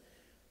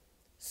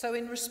 So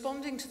in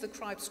responding to the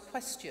scribe's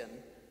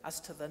question as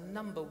to the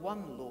number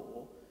one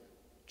law,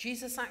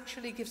 Jesus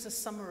actually gives a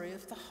summary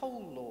of the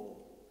whole law.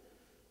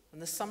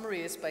 And the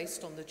summary is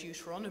based on the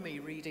Deuteronomy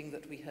reading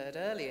that we heard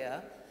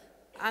earlier,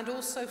 and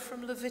also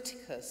from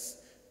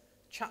Leviticus,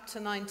 chapter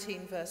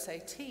 19, verse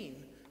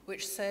 18,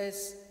 which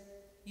says,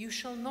 "You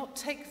shall not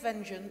take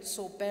vengeance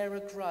or bear a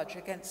grudge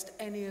against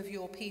any of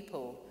your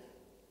people,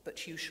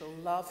 but you shall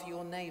love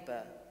your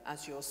neighbour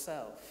as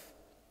yourself."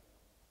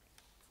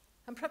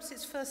 And perhaps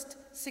it's first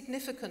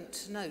significant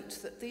to note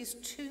that these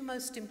two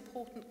most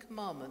important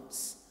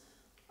commandments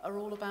are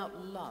all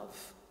about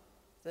love.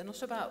 They're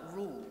not about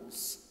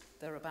rules,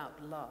 they're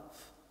about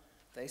love.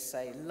 They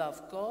say,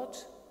 love God,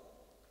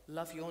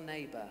 love your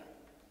neighbour.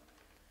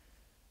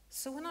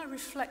 So when I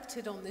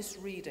reflected on this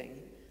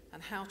reading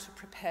and how to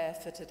prepare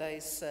for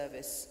today's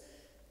service,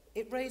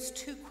 it raised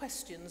two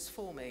questions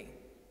for me.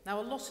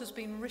 Now, a lot has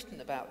been written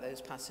about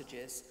those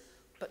passages,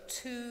 but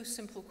two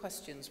simple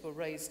questions were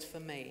raised for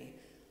me.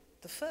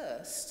 The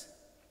first,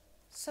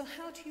 so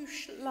how do you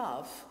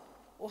love,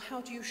 or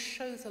how do you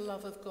show the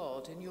love of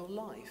God in your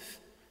life?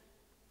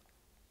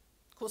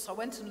 Of course, I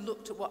went and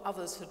looked at what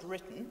others had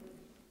written.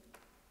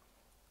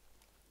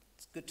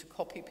 It's good to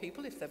copy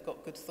people if they've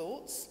got good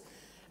thoughts.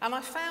 And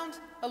I found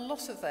a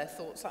lot of their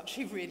thoughts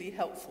actually really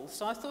helpful,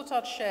 so I thought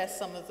I'd share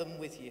some of them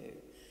with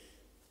you.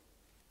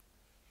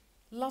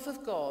 Love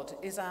of God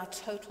is our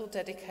total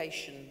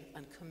dedication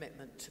and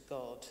commitment to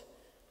God.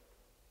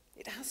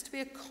 It has to be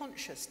a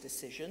conscious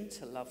decision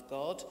to love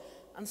God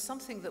and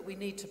something that we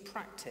need to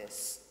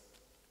practice.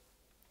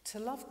 To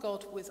love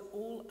God with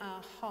all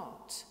our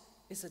heart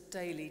is a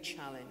daily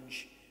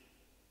challenge.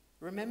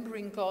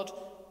 Remembering God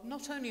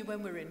not only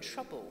when we're in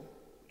trouble,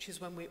 which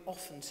is when we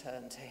often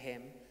turn to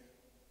him,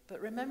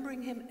 but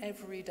remembering him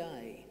every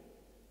day.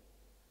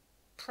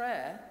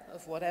 Prayer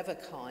of whatever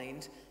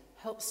kind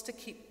helps to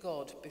keep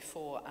God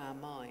before our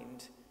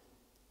mind.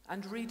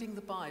 And reading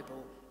the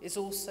Bible is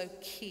also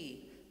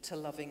key to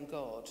loving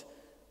God.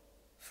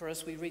 For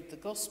as we read the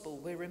gospel,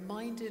 we're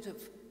reminded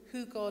of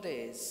who God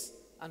is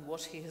and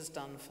what he has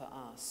done for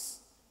us.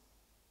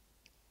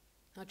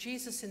 Now,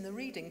 Jesus in the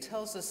reading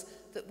tells us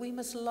that we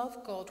must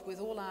love God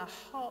with all our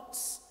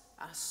hearts,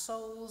 our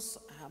souls,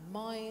 our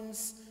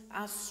minds,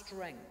 our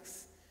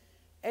strength.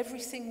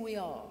 Everything we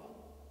are,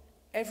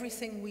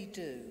 everything we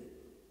do,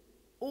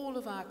 all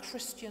of our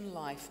Christian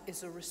life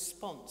is a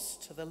response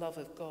to the love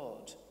of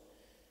God.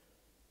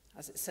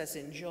 As it says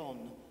in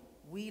John,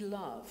 we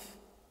love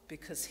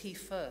because he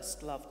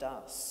first loved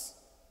us.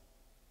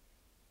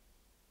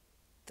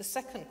 The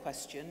second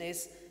question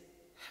is,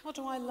 how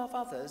do I love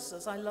others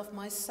as I love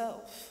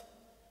myself?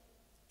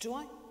 Do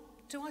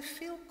I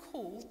feel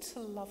called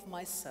to love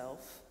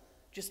myself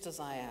just as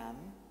I am?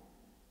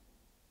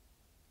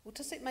 Or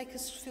does it make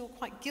us feel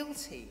quite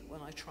guilty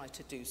when I try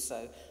to do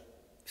so,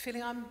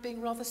 feeling I'm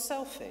being rather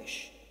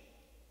selfish?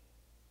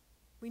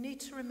 We need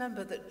to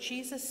remember that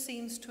Jesus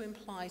seems to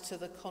imply to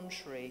the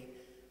contrary.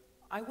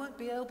 I won't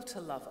be able to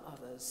love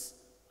others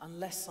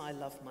unless I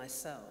love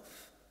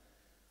myself.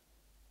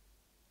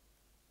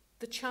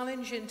 The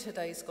challenge in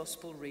today's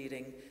gospel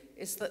reading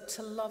is that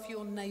to love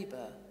your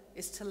neighbour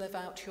is to live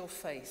out your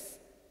faith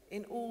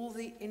in all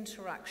the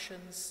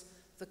interactions,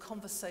 the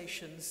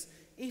conversations,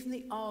 even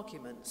the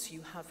arguments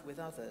you have with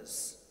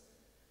others.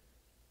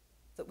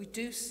 That we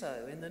do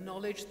so in the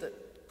knowledge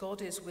that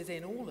God is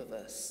within all of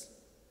us,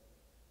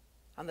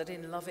 and that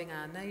in loving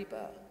our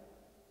neighbour,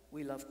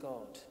 we love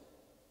God.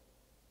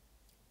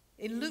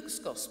 In Luke's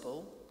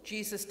Gospel,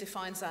 Jesus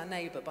defines our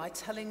neighbour by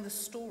telling the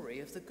story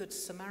of the Good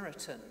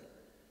Samaritan.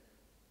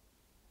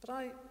 But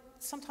I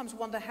sometimes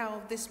wonder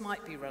how this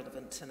might be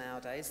relevant to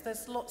nowadays.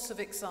 There's lots of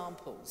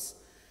examples.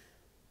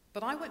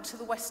 But I went to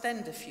the West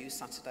End a few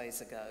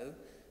Saturdays ago,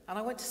 and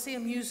I went to see a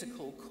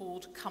musical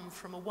called Come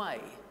From Away.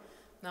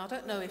 Now, I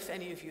don't know if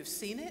any of you have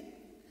seen it.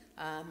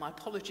 My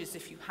apologies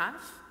if you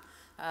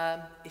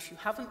have. If you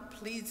haven't,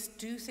 please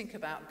do think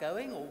about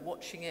going or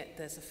watching it.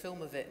 There's a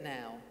film of it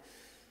now,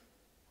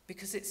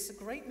 because it's a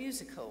great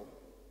musical.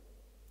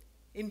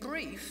 In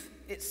brief,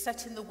 It's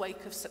set in the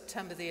wake of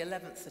September the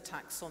 11th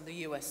attacks on the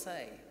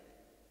USA.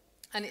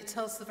 And it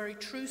tells the very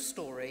true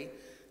story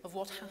of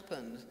what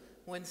happened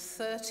when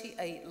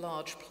 38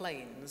 large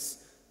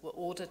planes were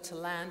ordered to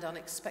land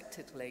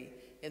unexpectedly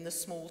in the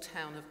small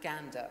town of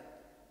Gander.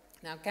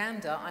 Now,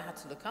 Gander, I had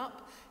to look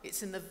up,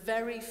 it's in the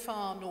very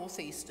far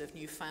northeast of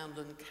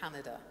Newfoundland,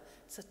 Canada.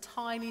 It's a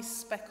tiny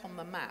speck on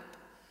the map.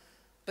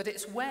 But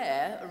it's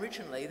where,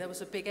 originally, there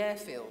was a big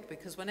airfield,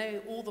 because when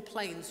all the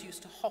planes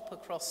used to hop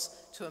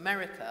across to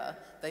America,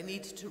 they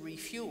needed to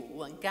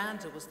refuel, and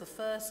Gander was the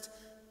first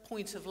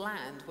point of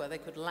land where they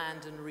could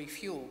land and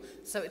refuel.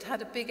 So it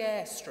had a big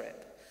airstrip.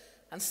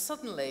 And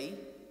suddenly,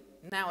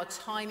 now a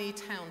tiny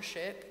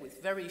township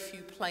with very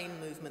few plane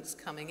movements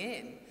coming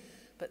in,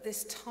 but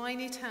this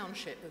tiny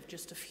township of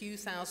just a few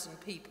thousand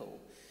people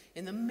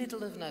in the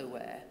middle of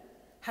nowhere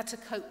had to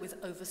cope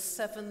with over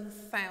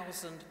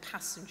 7,000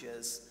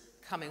 passengers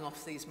coming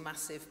off these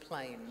massive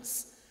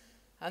planes.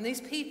 And these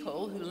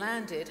people who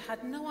landed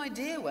had no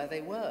idea where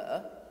they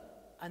were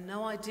and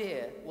no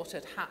idea what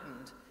had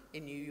happened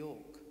in New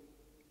York.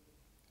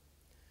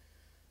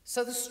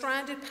 So the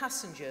stranded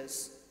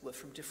passengers were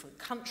from different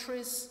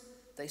countries,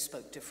 they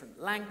spoke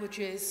different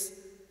languages,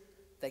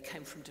 they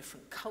came from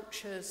different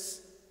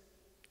cultures,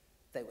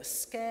 they were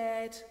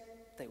scared,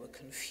 they were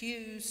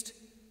confused,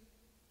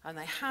 and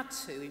they had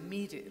to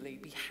immediately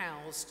be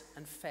housed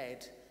and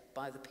fed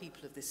by the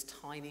people of this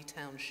tiny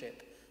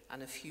township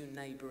and a few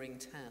neighbouring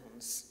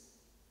towns.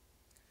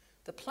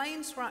 The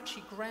planes were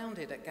actually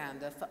grounded at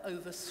Gander for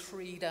over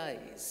 3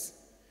 days.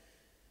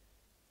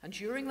 And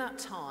during that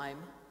time,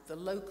 the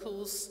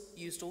locals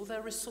used all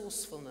their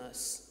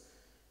resourcefulness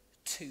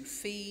to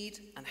feed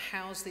and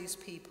house these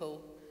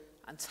people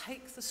and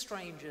take the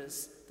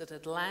strangers that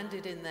had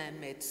landed in their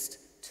midst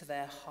to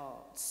their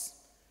hearts.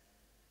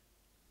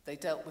 They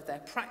dealt with their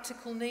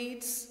practical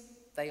needs,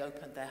 they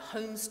opened their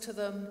homes to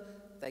them,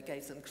 they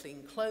gave them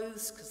clean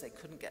clothes because they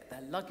couldn't get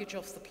their luggage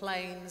off the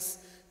planes,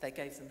 they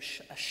gave them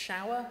a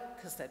shower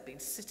because they'd been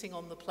sitting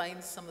on the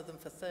planes, some of them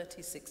for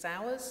 36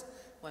 hours,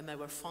 when they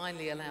were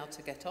finally allowed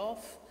to get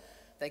off.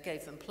 They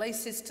gave them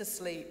places to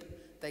sleep,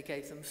 they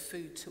gave them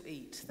food to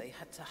eat. They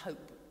had to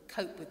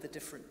cope with the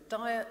different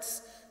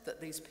diets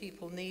that these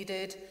people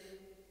needed.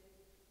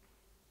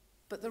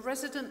 But the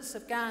residents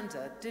of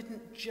Gander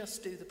didn't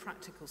just do the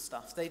practical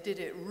stuff. They did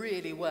it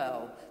really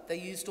well. They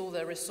used all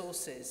their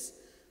resources.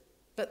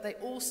 But they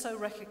also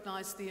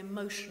recognized the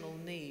emotional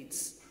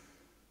needs.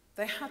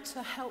 They had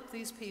to help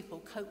these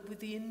people cope with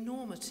the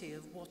enormity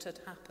of what had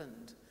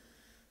happened.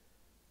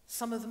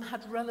 Some of them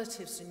had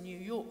relatives in New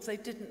York. They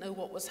didn't know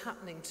what was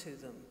happening to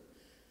them.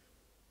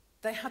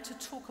 They had to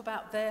talk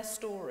about their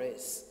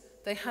stories.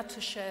 They had to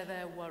share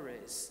their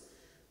worries.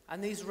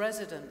 And these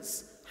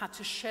residents had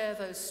to share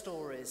those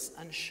stories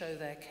and show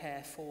their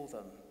care for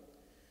them.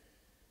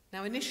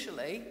 Now,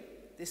 initially,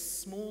 this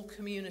small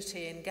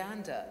community in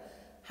Gander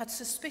had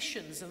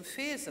suspicions and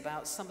fears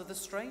about some of the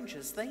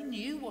strangers. They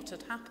knew what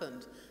had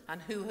happened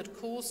and who had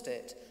caused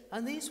it,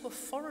 and these were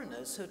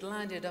foreigners who had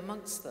landed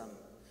amongst them.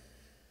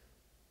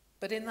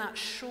 But in that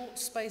short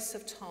space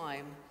of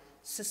time,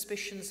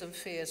 suspicions and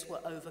fears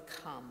were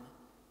overcome.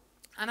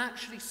 And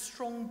actually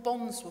strong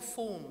bonds were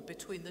formed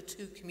between the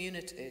two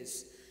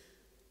communities.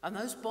 And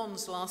those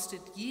bonds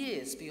lasted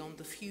years beyond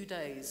the few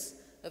days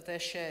of their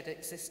shared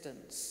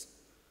existence.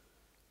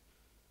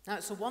 Now,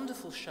 it's a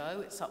wonderful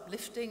show, it's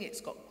uplifting,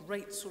 it's got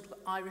great sort of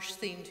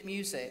Irish-themed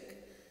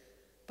music.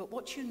 But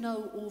what you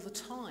know all the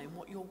time,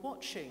 what you're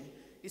watching,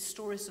 is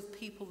stories of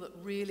people that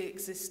really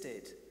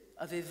existed,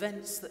 of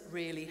events that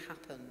really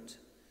happened.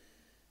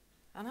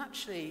 And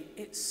actually,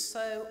 it's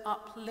so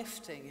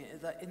uplifting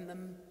that in the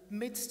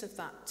midst of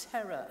that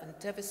terror and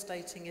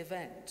devastating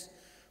event,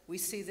 we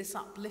see this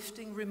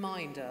uplifting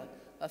reminder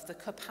of the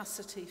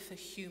capacity for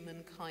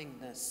human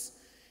kindness,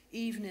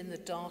 even in the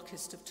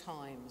darkest of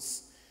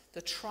times,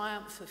 the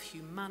triumph of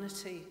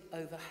humanity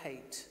over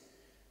hate.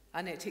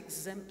 And it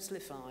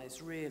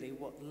exemplifies really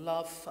what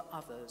love for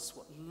others,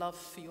 what love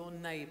for your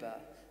neighbour,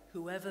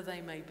 whoever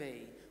they may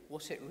be,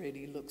 what it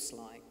really looks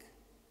like.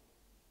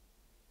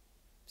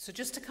 So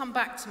just to come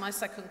back to my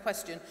second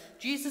question,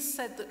 Jesus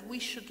said that we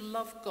should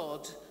love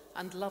God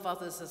and love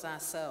others as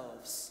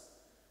ourselves.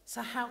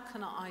 So how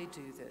can I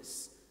do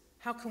this?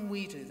 How can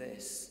we do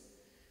this?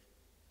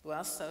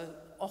 Well, so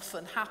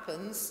often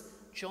happens,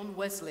 John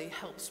Wesley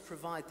helps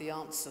provide the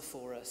answer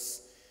for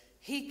us.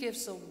 He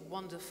gives a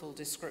wonderful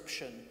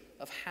description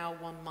of how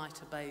one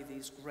might obey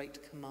these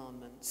great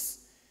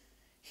commandments.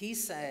 He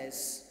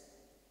says,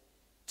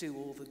 do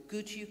all the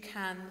good you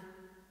can,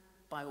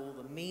 by all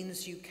the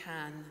means you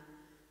can,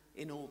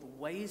 in all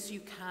the ways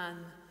you can,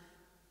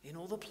 in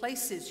all the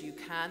places you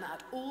can,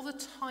 at all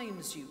the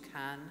times you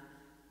can,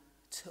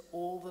 to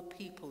all the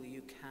people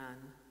you can,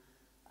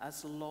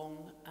 as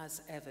long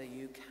as ever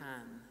you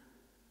can.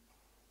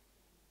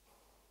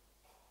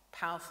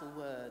 Powerful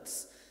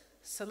words.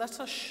 So let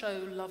us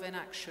show love in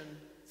action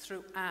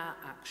through our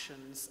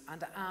actions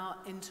and our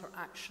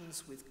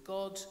interactions with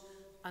God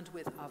and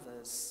with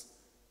others,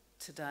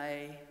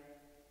 today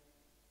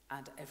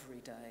and every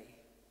day.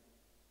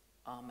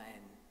 Amen.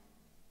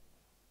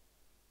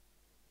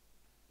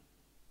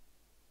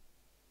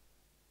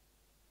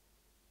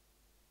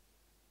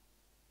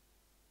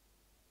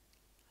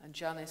 And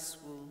Janice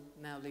will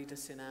now lead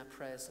us in our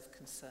prayers of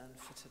concern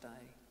for today.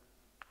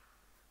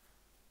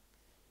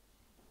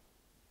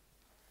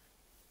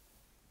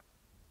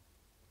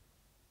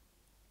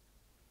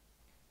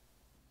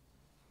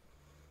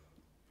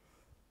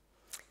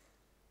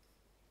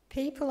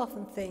 People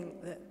often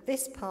think that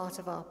this part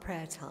of our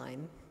prayer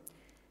time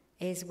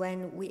is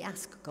when we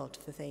ask God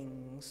for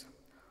things,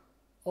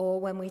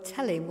 or when we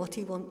tell him what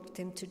he wants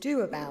him to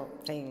do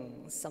about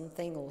things,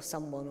 something or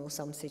someone or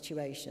some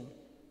situation.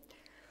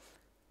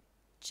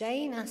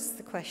 Jane asked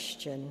the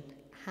question,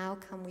 how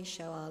can we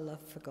show our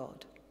love for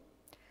God?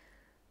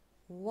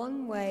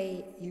 One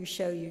way you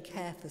show you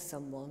care for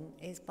someone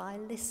is by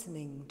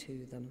listening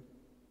to them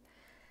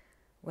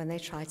when they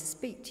try to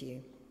speak to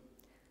you.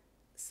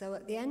 So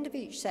at the end of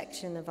each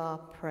section of our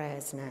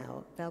prayers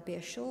now, there'll be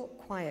a short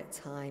quiet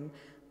time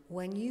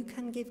when you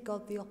can give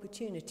God the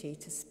opportunity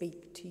to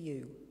speak to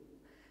you.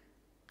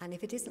 And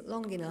if it isn't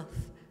long enough,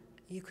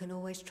 you can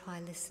always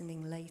try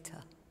listening later.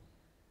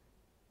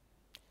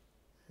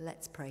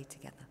 Let's pray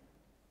together.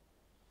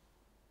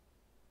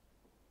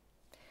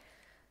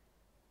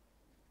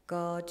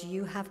 God,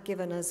 you have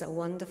given us a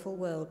wonderful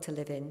world to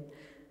live in,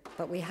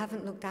 but we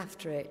haven't looked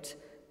after it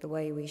the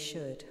way we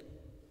should.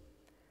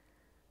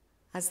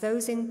 As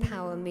those in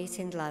power meet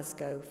in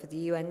Glasgow for the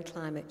UN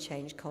Climate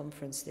Change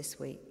Conference this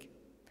week,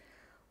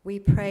 we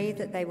pray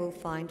that they will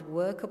find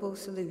workable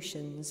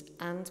solutions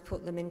and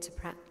put them into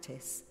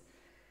practice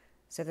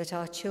so that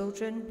our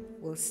children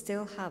will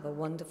still have a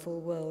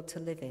wonderful world to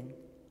live in.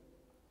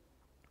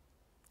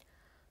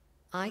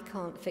 I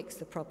can't fix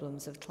the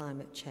problems of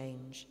climate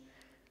change,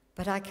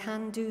 but I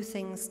can do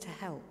things to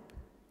help.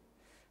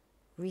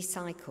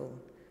 Recycle,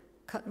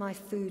 cut my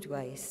food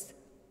waste,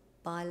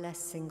 buy less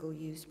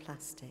single-use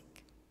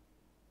plastic.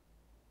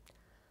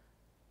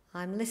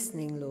 I'm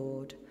listening,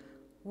 Lord.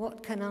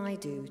 What can I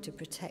do to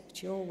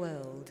protect your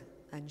world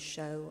and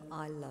show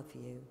I love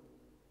you?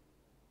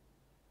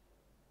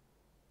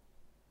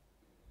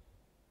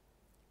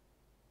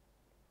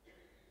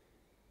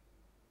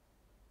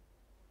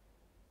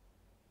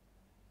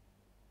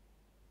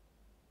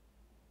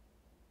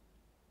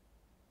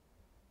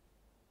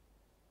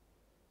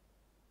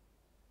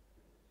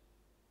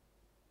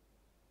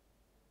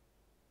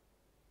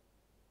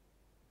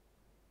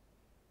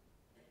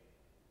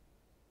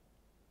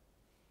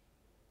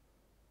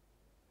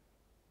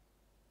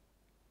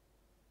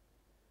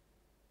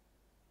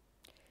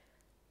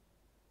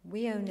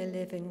 We only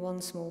live in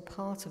one small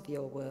part of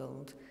your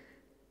world,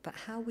 but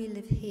how we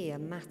live here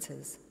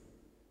matters.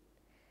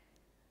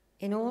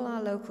 In all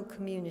our local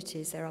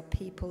communities, there are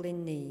people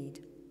in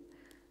need.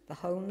 The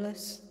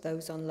homeless,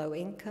 those on low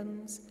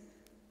incomes,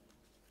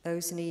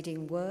 those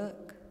needing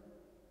work,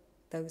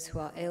 those who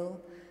are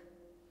ill,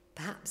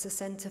 perhaps a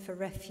centre for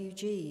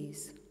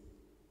refugees.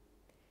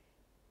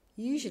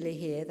 Usually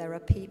here there are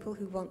people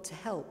who want to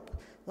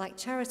help, like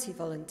charity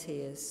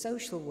volunteers,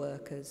 social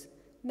workers,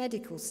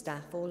 medical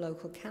staff or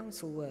local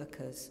council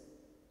workers.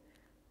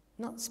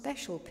 Not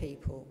special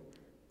people,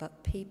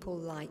 but people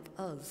like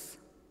us.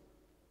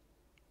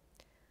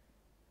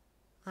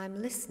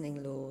 I'm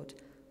listening, Lord.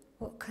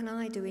 What can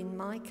I do in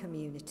my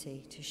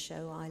community to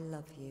show I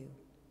love you?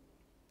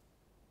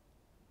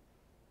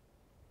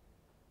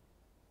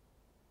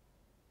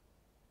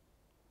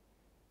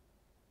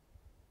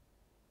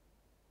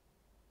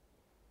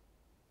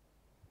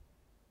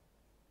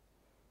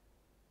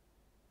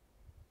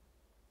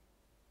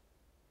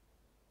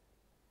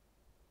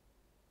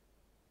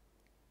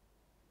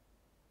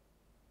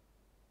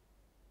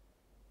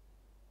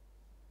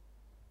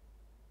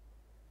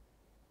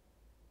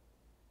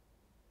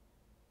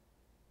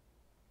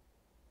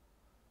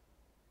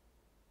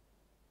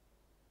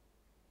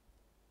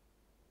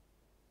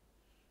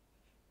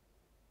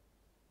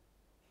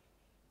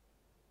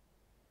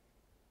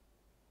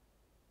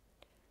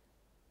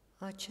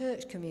 Our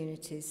church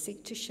communities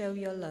seek to show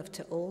your love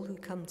to all who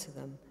come to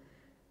them.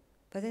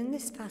 But in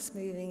this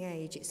fast-moving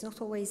age, it's not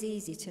always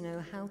easy to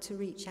know how to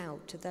reach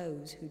out to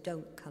those who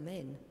don't come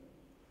in.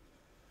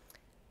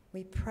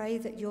 We pray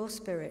that your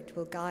Spirit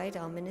will guide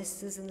our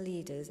ministers and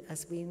leaders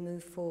as we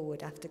move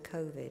forward after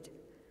COVID.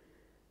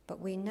 But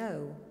we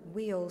know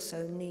we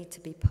also need to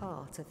be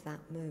part of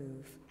that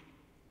move.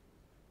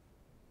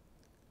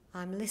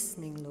 I'm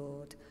listening,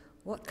 Lord.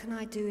 What can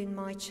I do in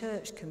my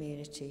church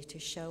community to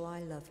show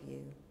I love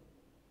you?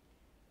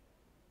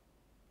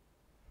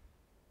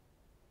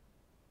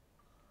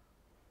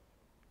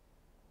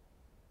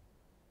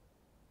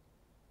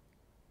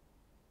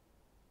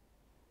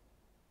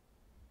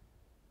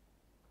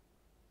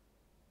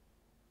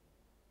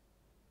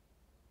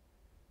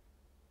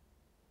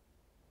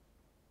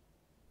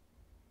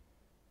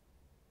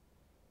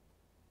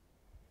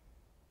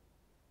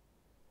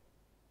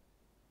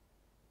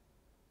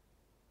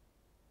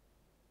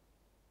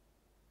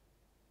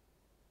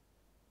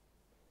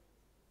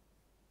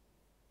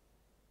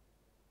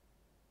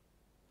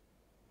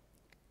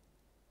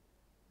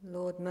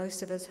 Lord,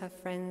 most of us have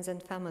friends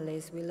and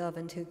families we love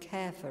and who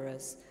care for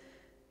us,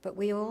 but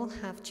we all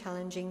have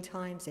challenging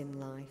times in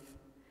life.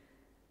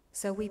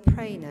 So we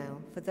pray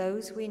now for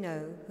those we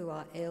know who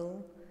are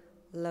ill,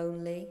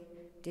 lonely,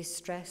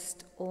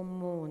 distressed, or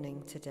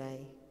mourning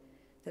today,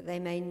 that they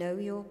may know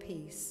your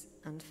peace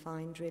and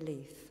find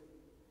relief.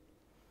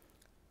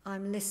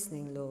 I'm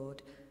listening,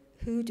 Lord.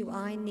 Who do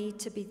I need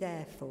to be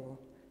there for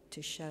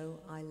to show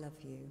I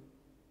love you?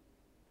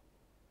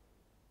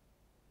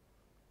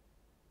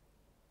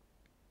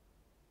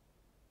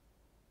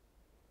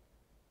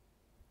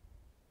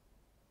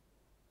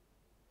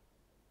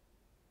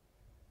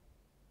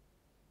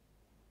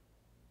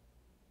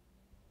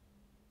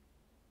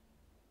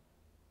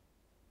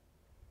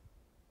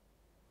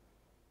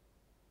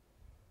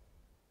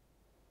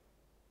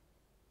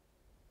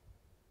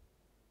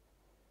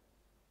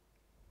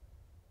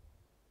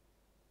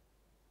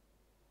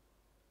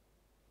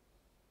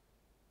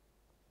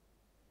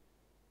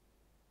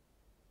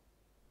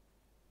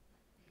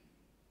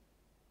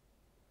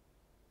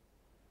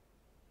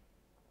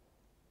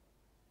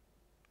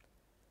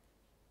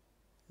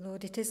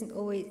 Lord, it isn't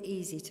always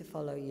easy to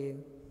follow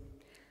you.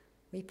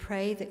 We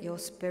pray that your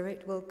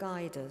Spirit will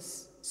guide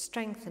us,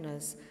 strengthen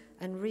us,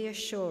 and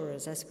reassure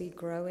us as we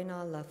grow in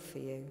our love for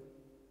you.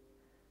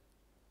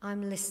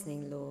 I'm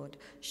listening, Lord.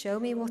 Show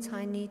me what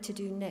I need to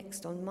do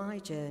next on my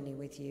journey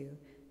with you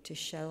to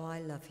show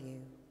I love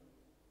you.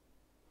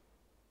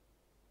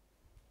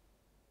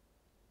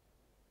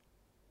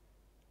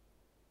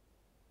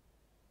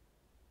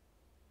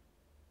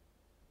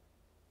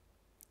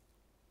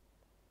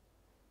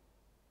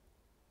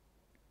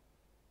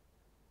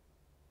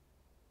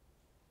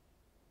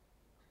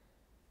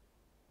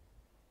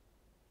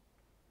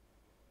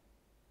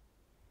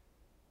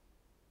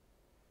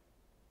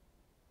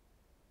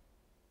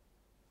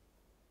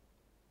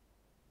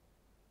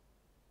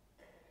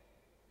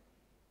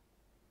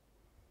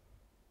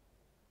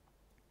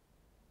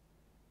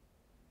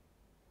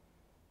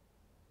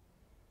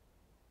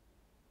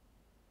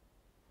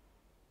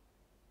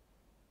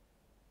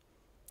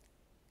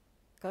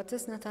 God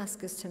does not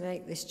ask us to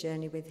make this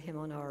journey with him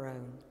on our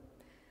own.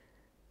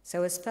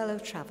 So as fellow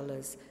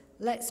travellers,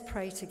 let's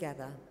pray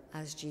together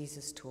as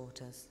Jesus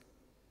taught us.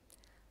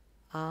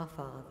 Our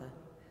Father,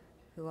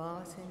 who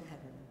art in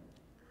heaven,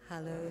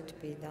 hallowed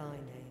be thy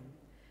name.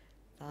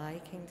 Thy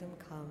kingdom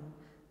come,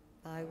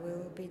 thy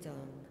will be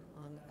done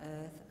on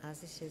earth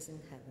as it is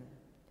in heaven.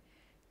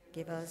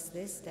 Give us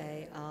this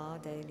day our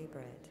daily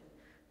bread,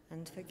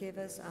 and forgive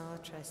us our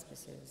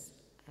trespasses,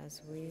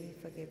 as we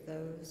forgive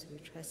those who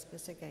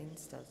trespass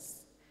against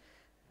us.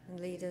 And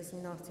lead us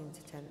not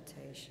into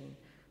temptation,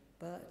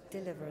 but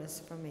deliver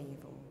us from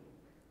evil.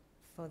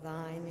 For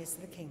thine is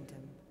the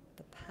kingdom,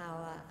 the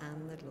power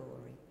and the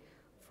glory,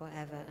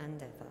 forever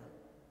and ever.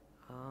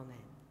 Amen.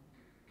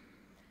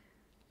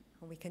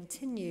 And we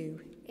continue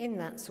in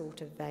that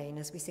sort of vein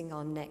as we sing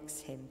our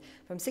next hymn.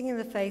 From Singing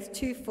the Faith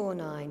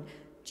 249,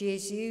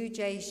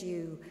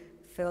 Jésus,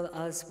 fill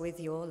us with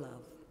your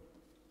love.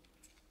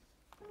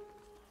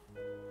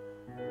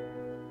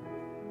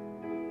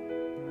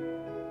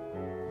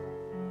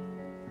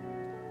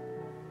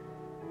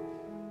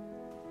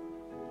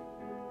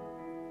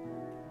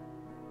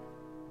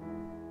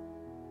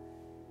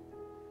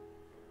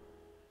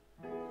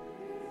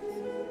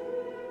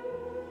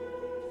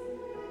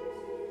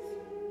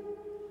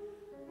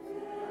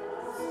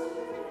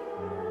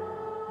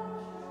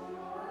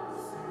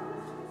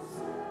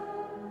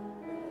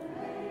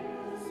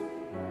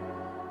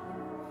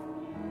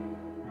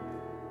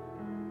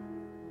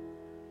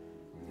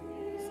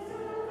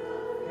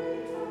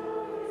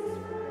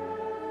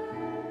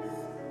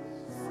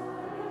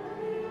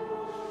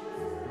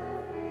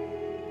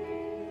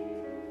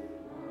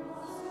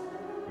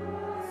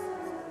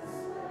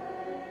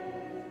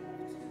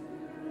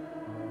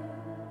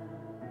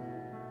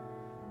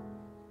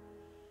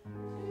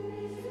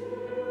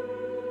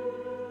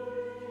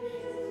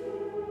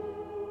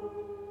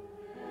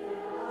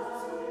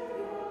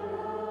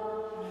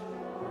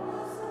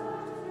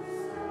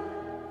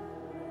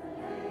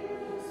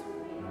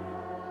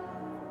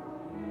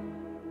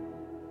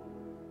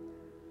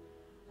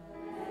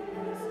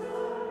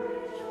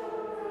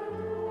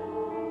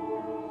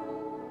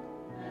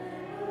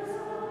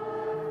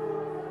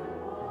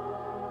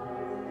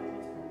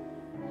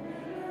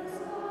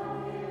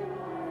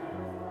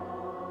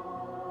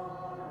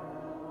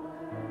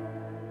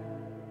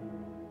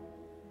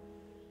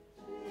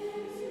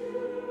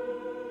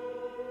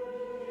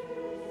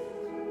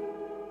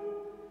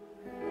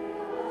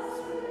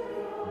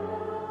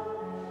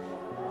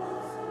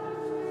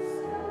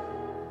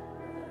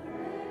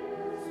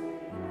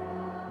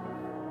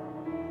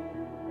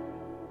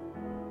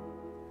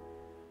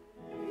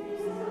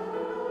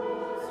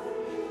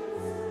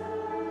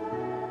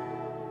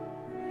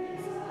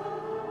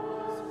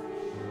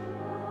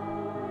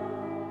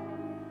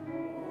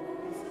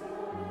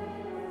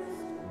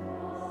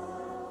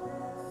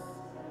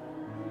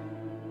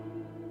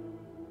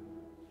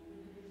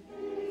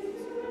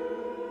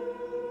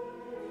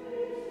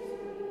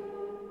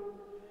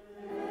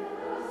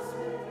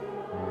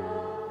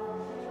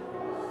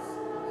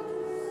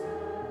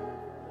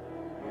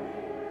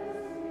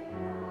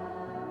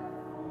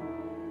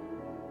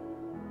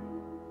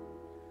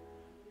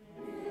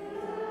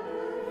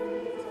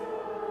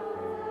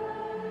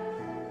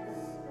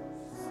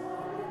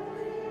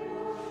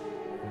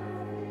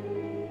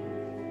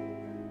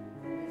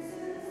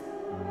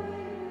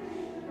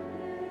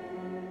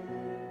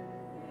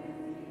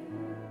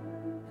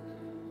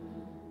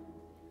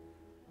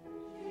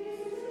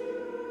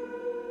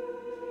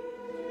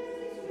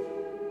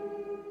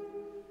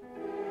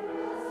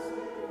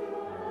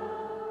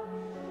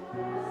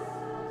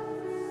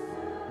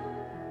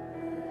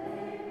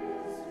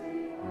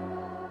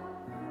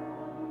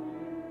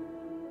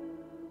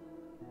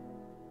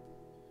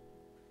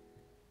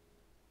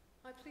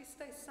 please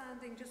stay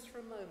standing just for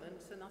a moment,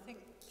 and I think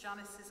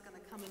Janice is going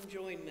to come and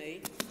join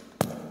me.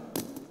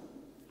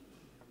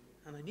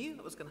 And I knew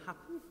that was going to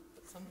happen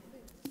at some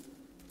point.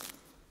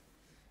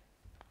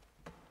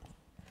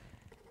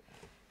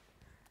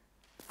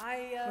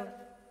 I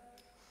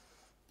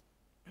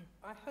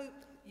hope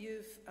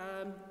you've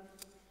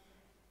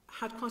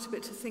had quite a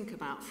bit to think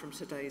about from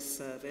today's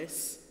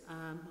service.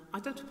 I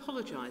don't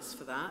apologise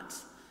for that.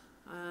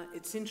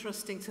 It's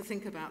interesting to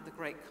think about the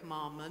Great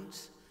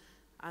Commandment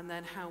and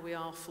then how we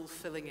are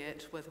fulfilling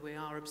it, whether we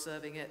are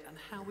observing it, and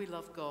how we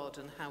love God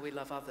and how we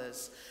love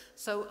others.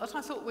 So what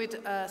I thought we'd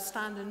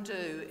stand and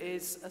do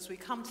is, as we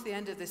come to the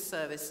end of this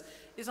service,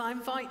 is I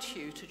invite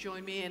you to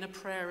join me in a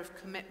prayer of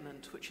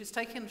commitment, which is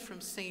taken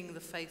from Singing the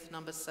Faith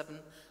number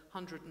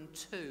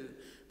 702.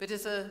 But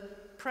is a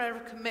prayer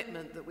of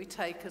commitment that we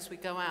take as we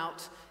go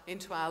out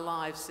into our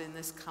lives in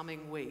this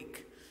coming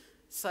week.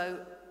 So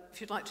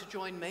if you'd like to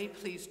join me,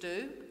 please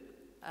do.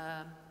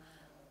 Have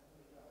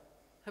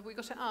we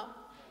got it up?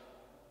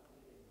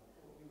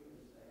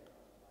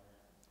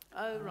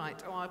 Oh, right.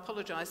 Oh, I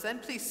apologise then.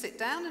 Please sit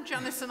down, and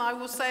Janice and I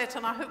will say it,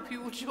 and I hope you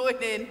will join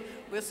in.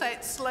 We'll say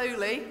it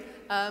slowly,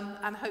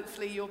 and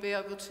hopefully you'll be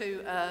able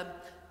to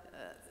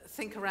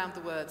think around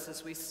the words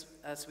as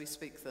we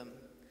speak them.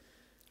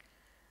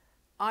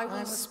 I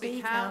will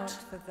speak out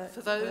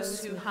for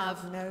those who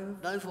have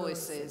no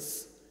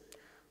voices.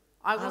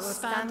 I will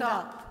stand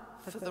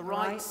up for the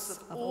rights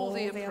of all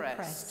the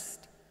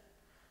oppressed.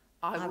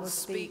 I will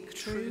speak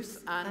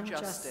truth and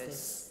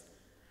justice.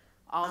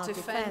 I'll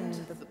defend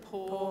the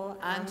poor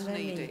and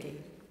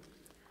needy.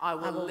 I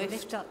will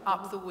lift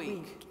up the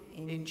weak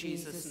in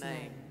Jesus'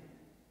 name.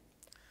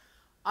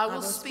 I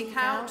will speak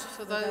out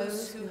for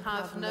those who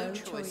have no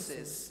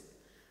choices.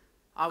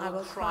 I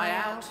will cry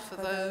out for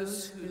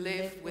those who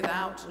live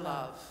without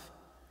love.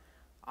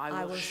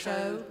 I will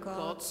show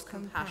God's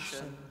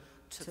compassion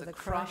to the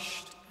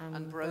crushed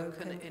and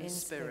broken in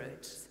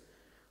spirit.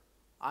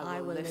 I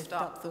will lift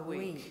up the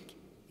weak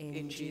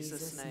in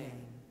Jesus'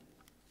 name.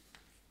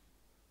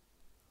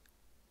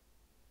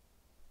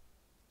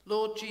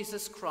 Lord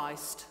Jesus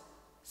Christ,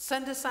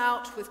 send us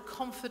out with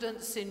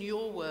confidence in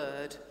your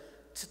word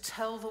to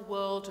tell the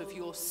world of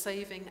your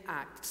saving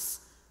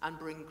acts and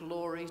bring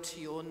glory to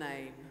your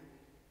name.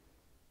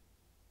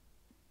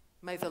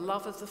 May the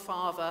love of the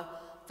Father,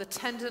 the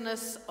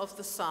tenderness of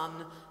the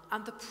Son,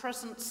 and the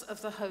presence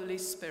of the Holy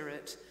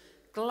Spirit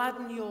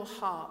gladden your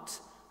heart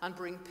and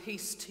bring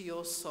peace to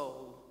your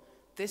soul,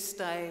 this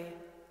day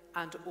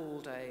and all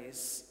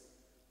days.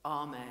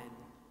 Amen.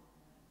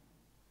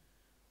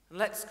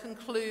 Let's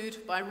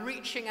conclude by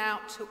reaching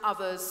out to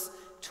others,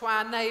 to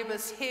our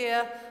neighbours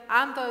here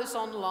and those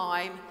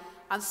online,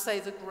 and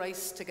say the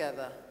grace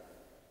together.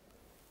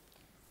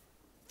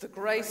 The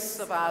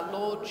grace of our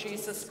Lord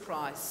Jesus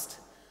Christ,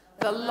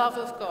 the love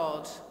of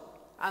God,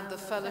 and the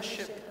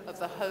fellowship of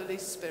the Holy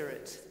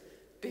Spirit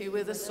be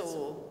with us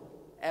all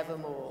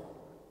evermore.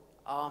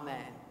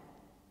 Amen.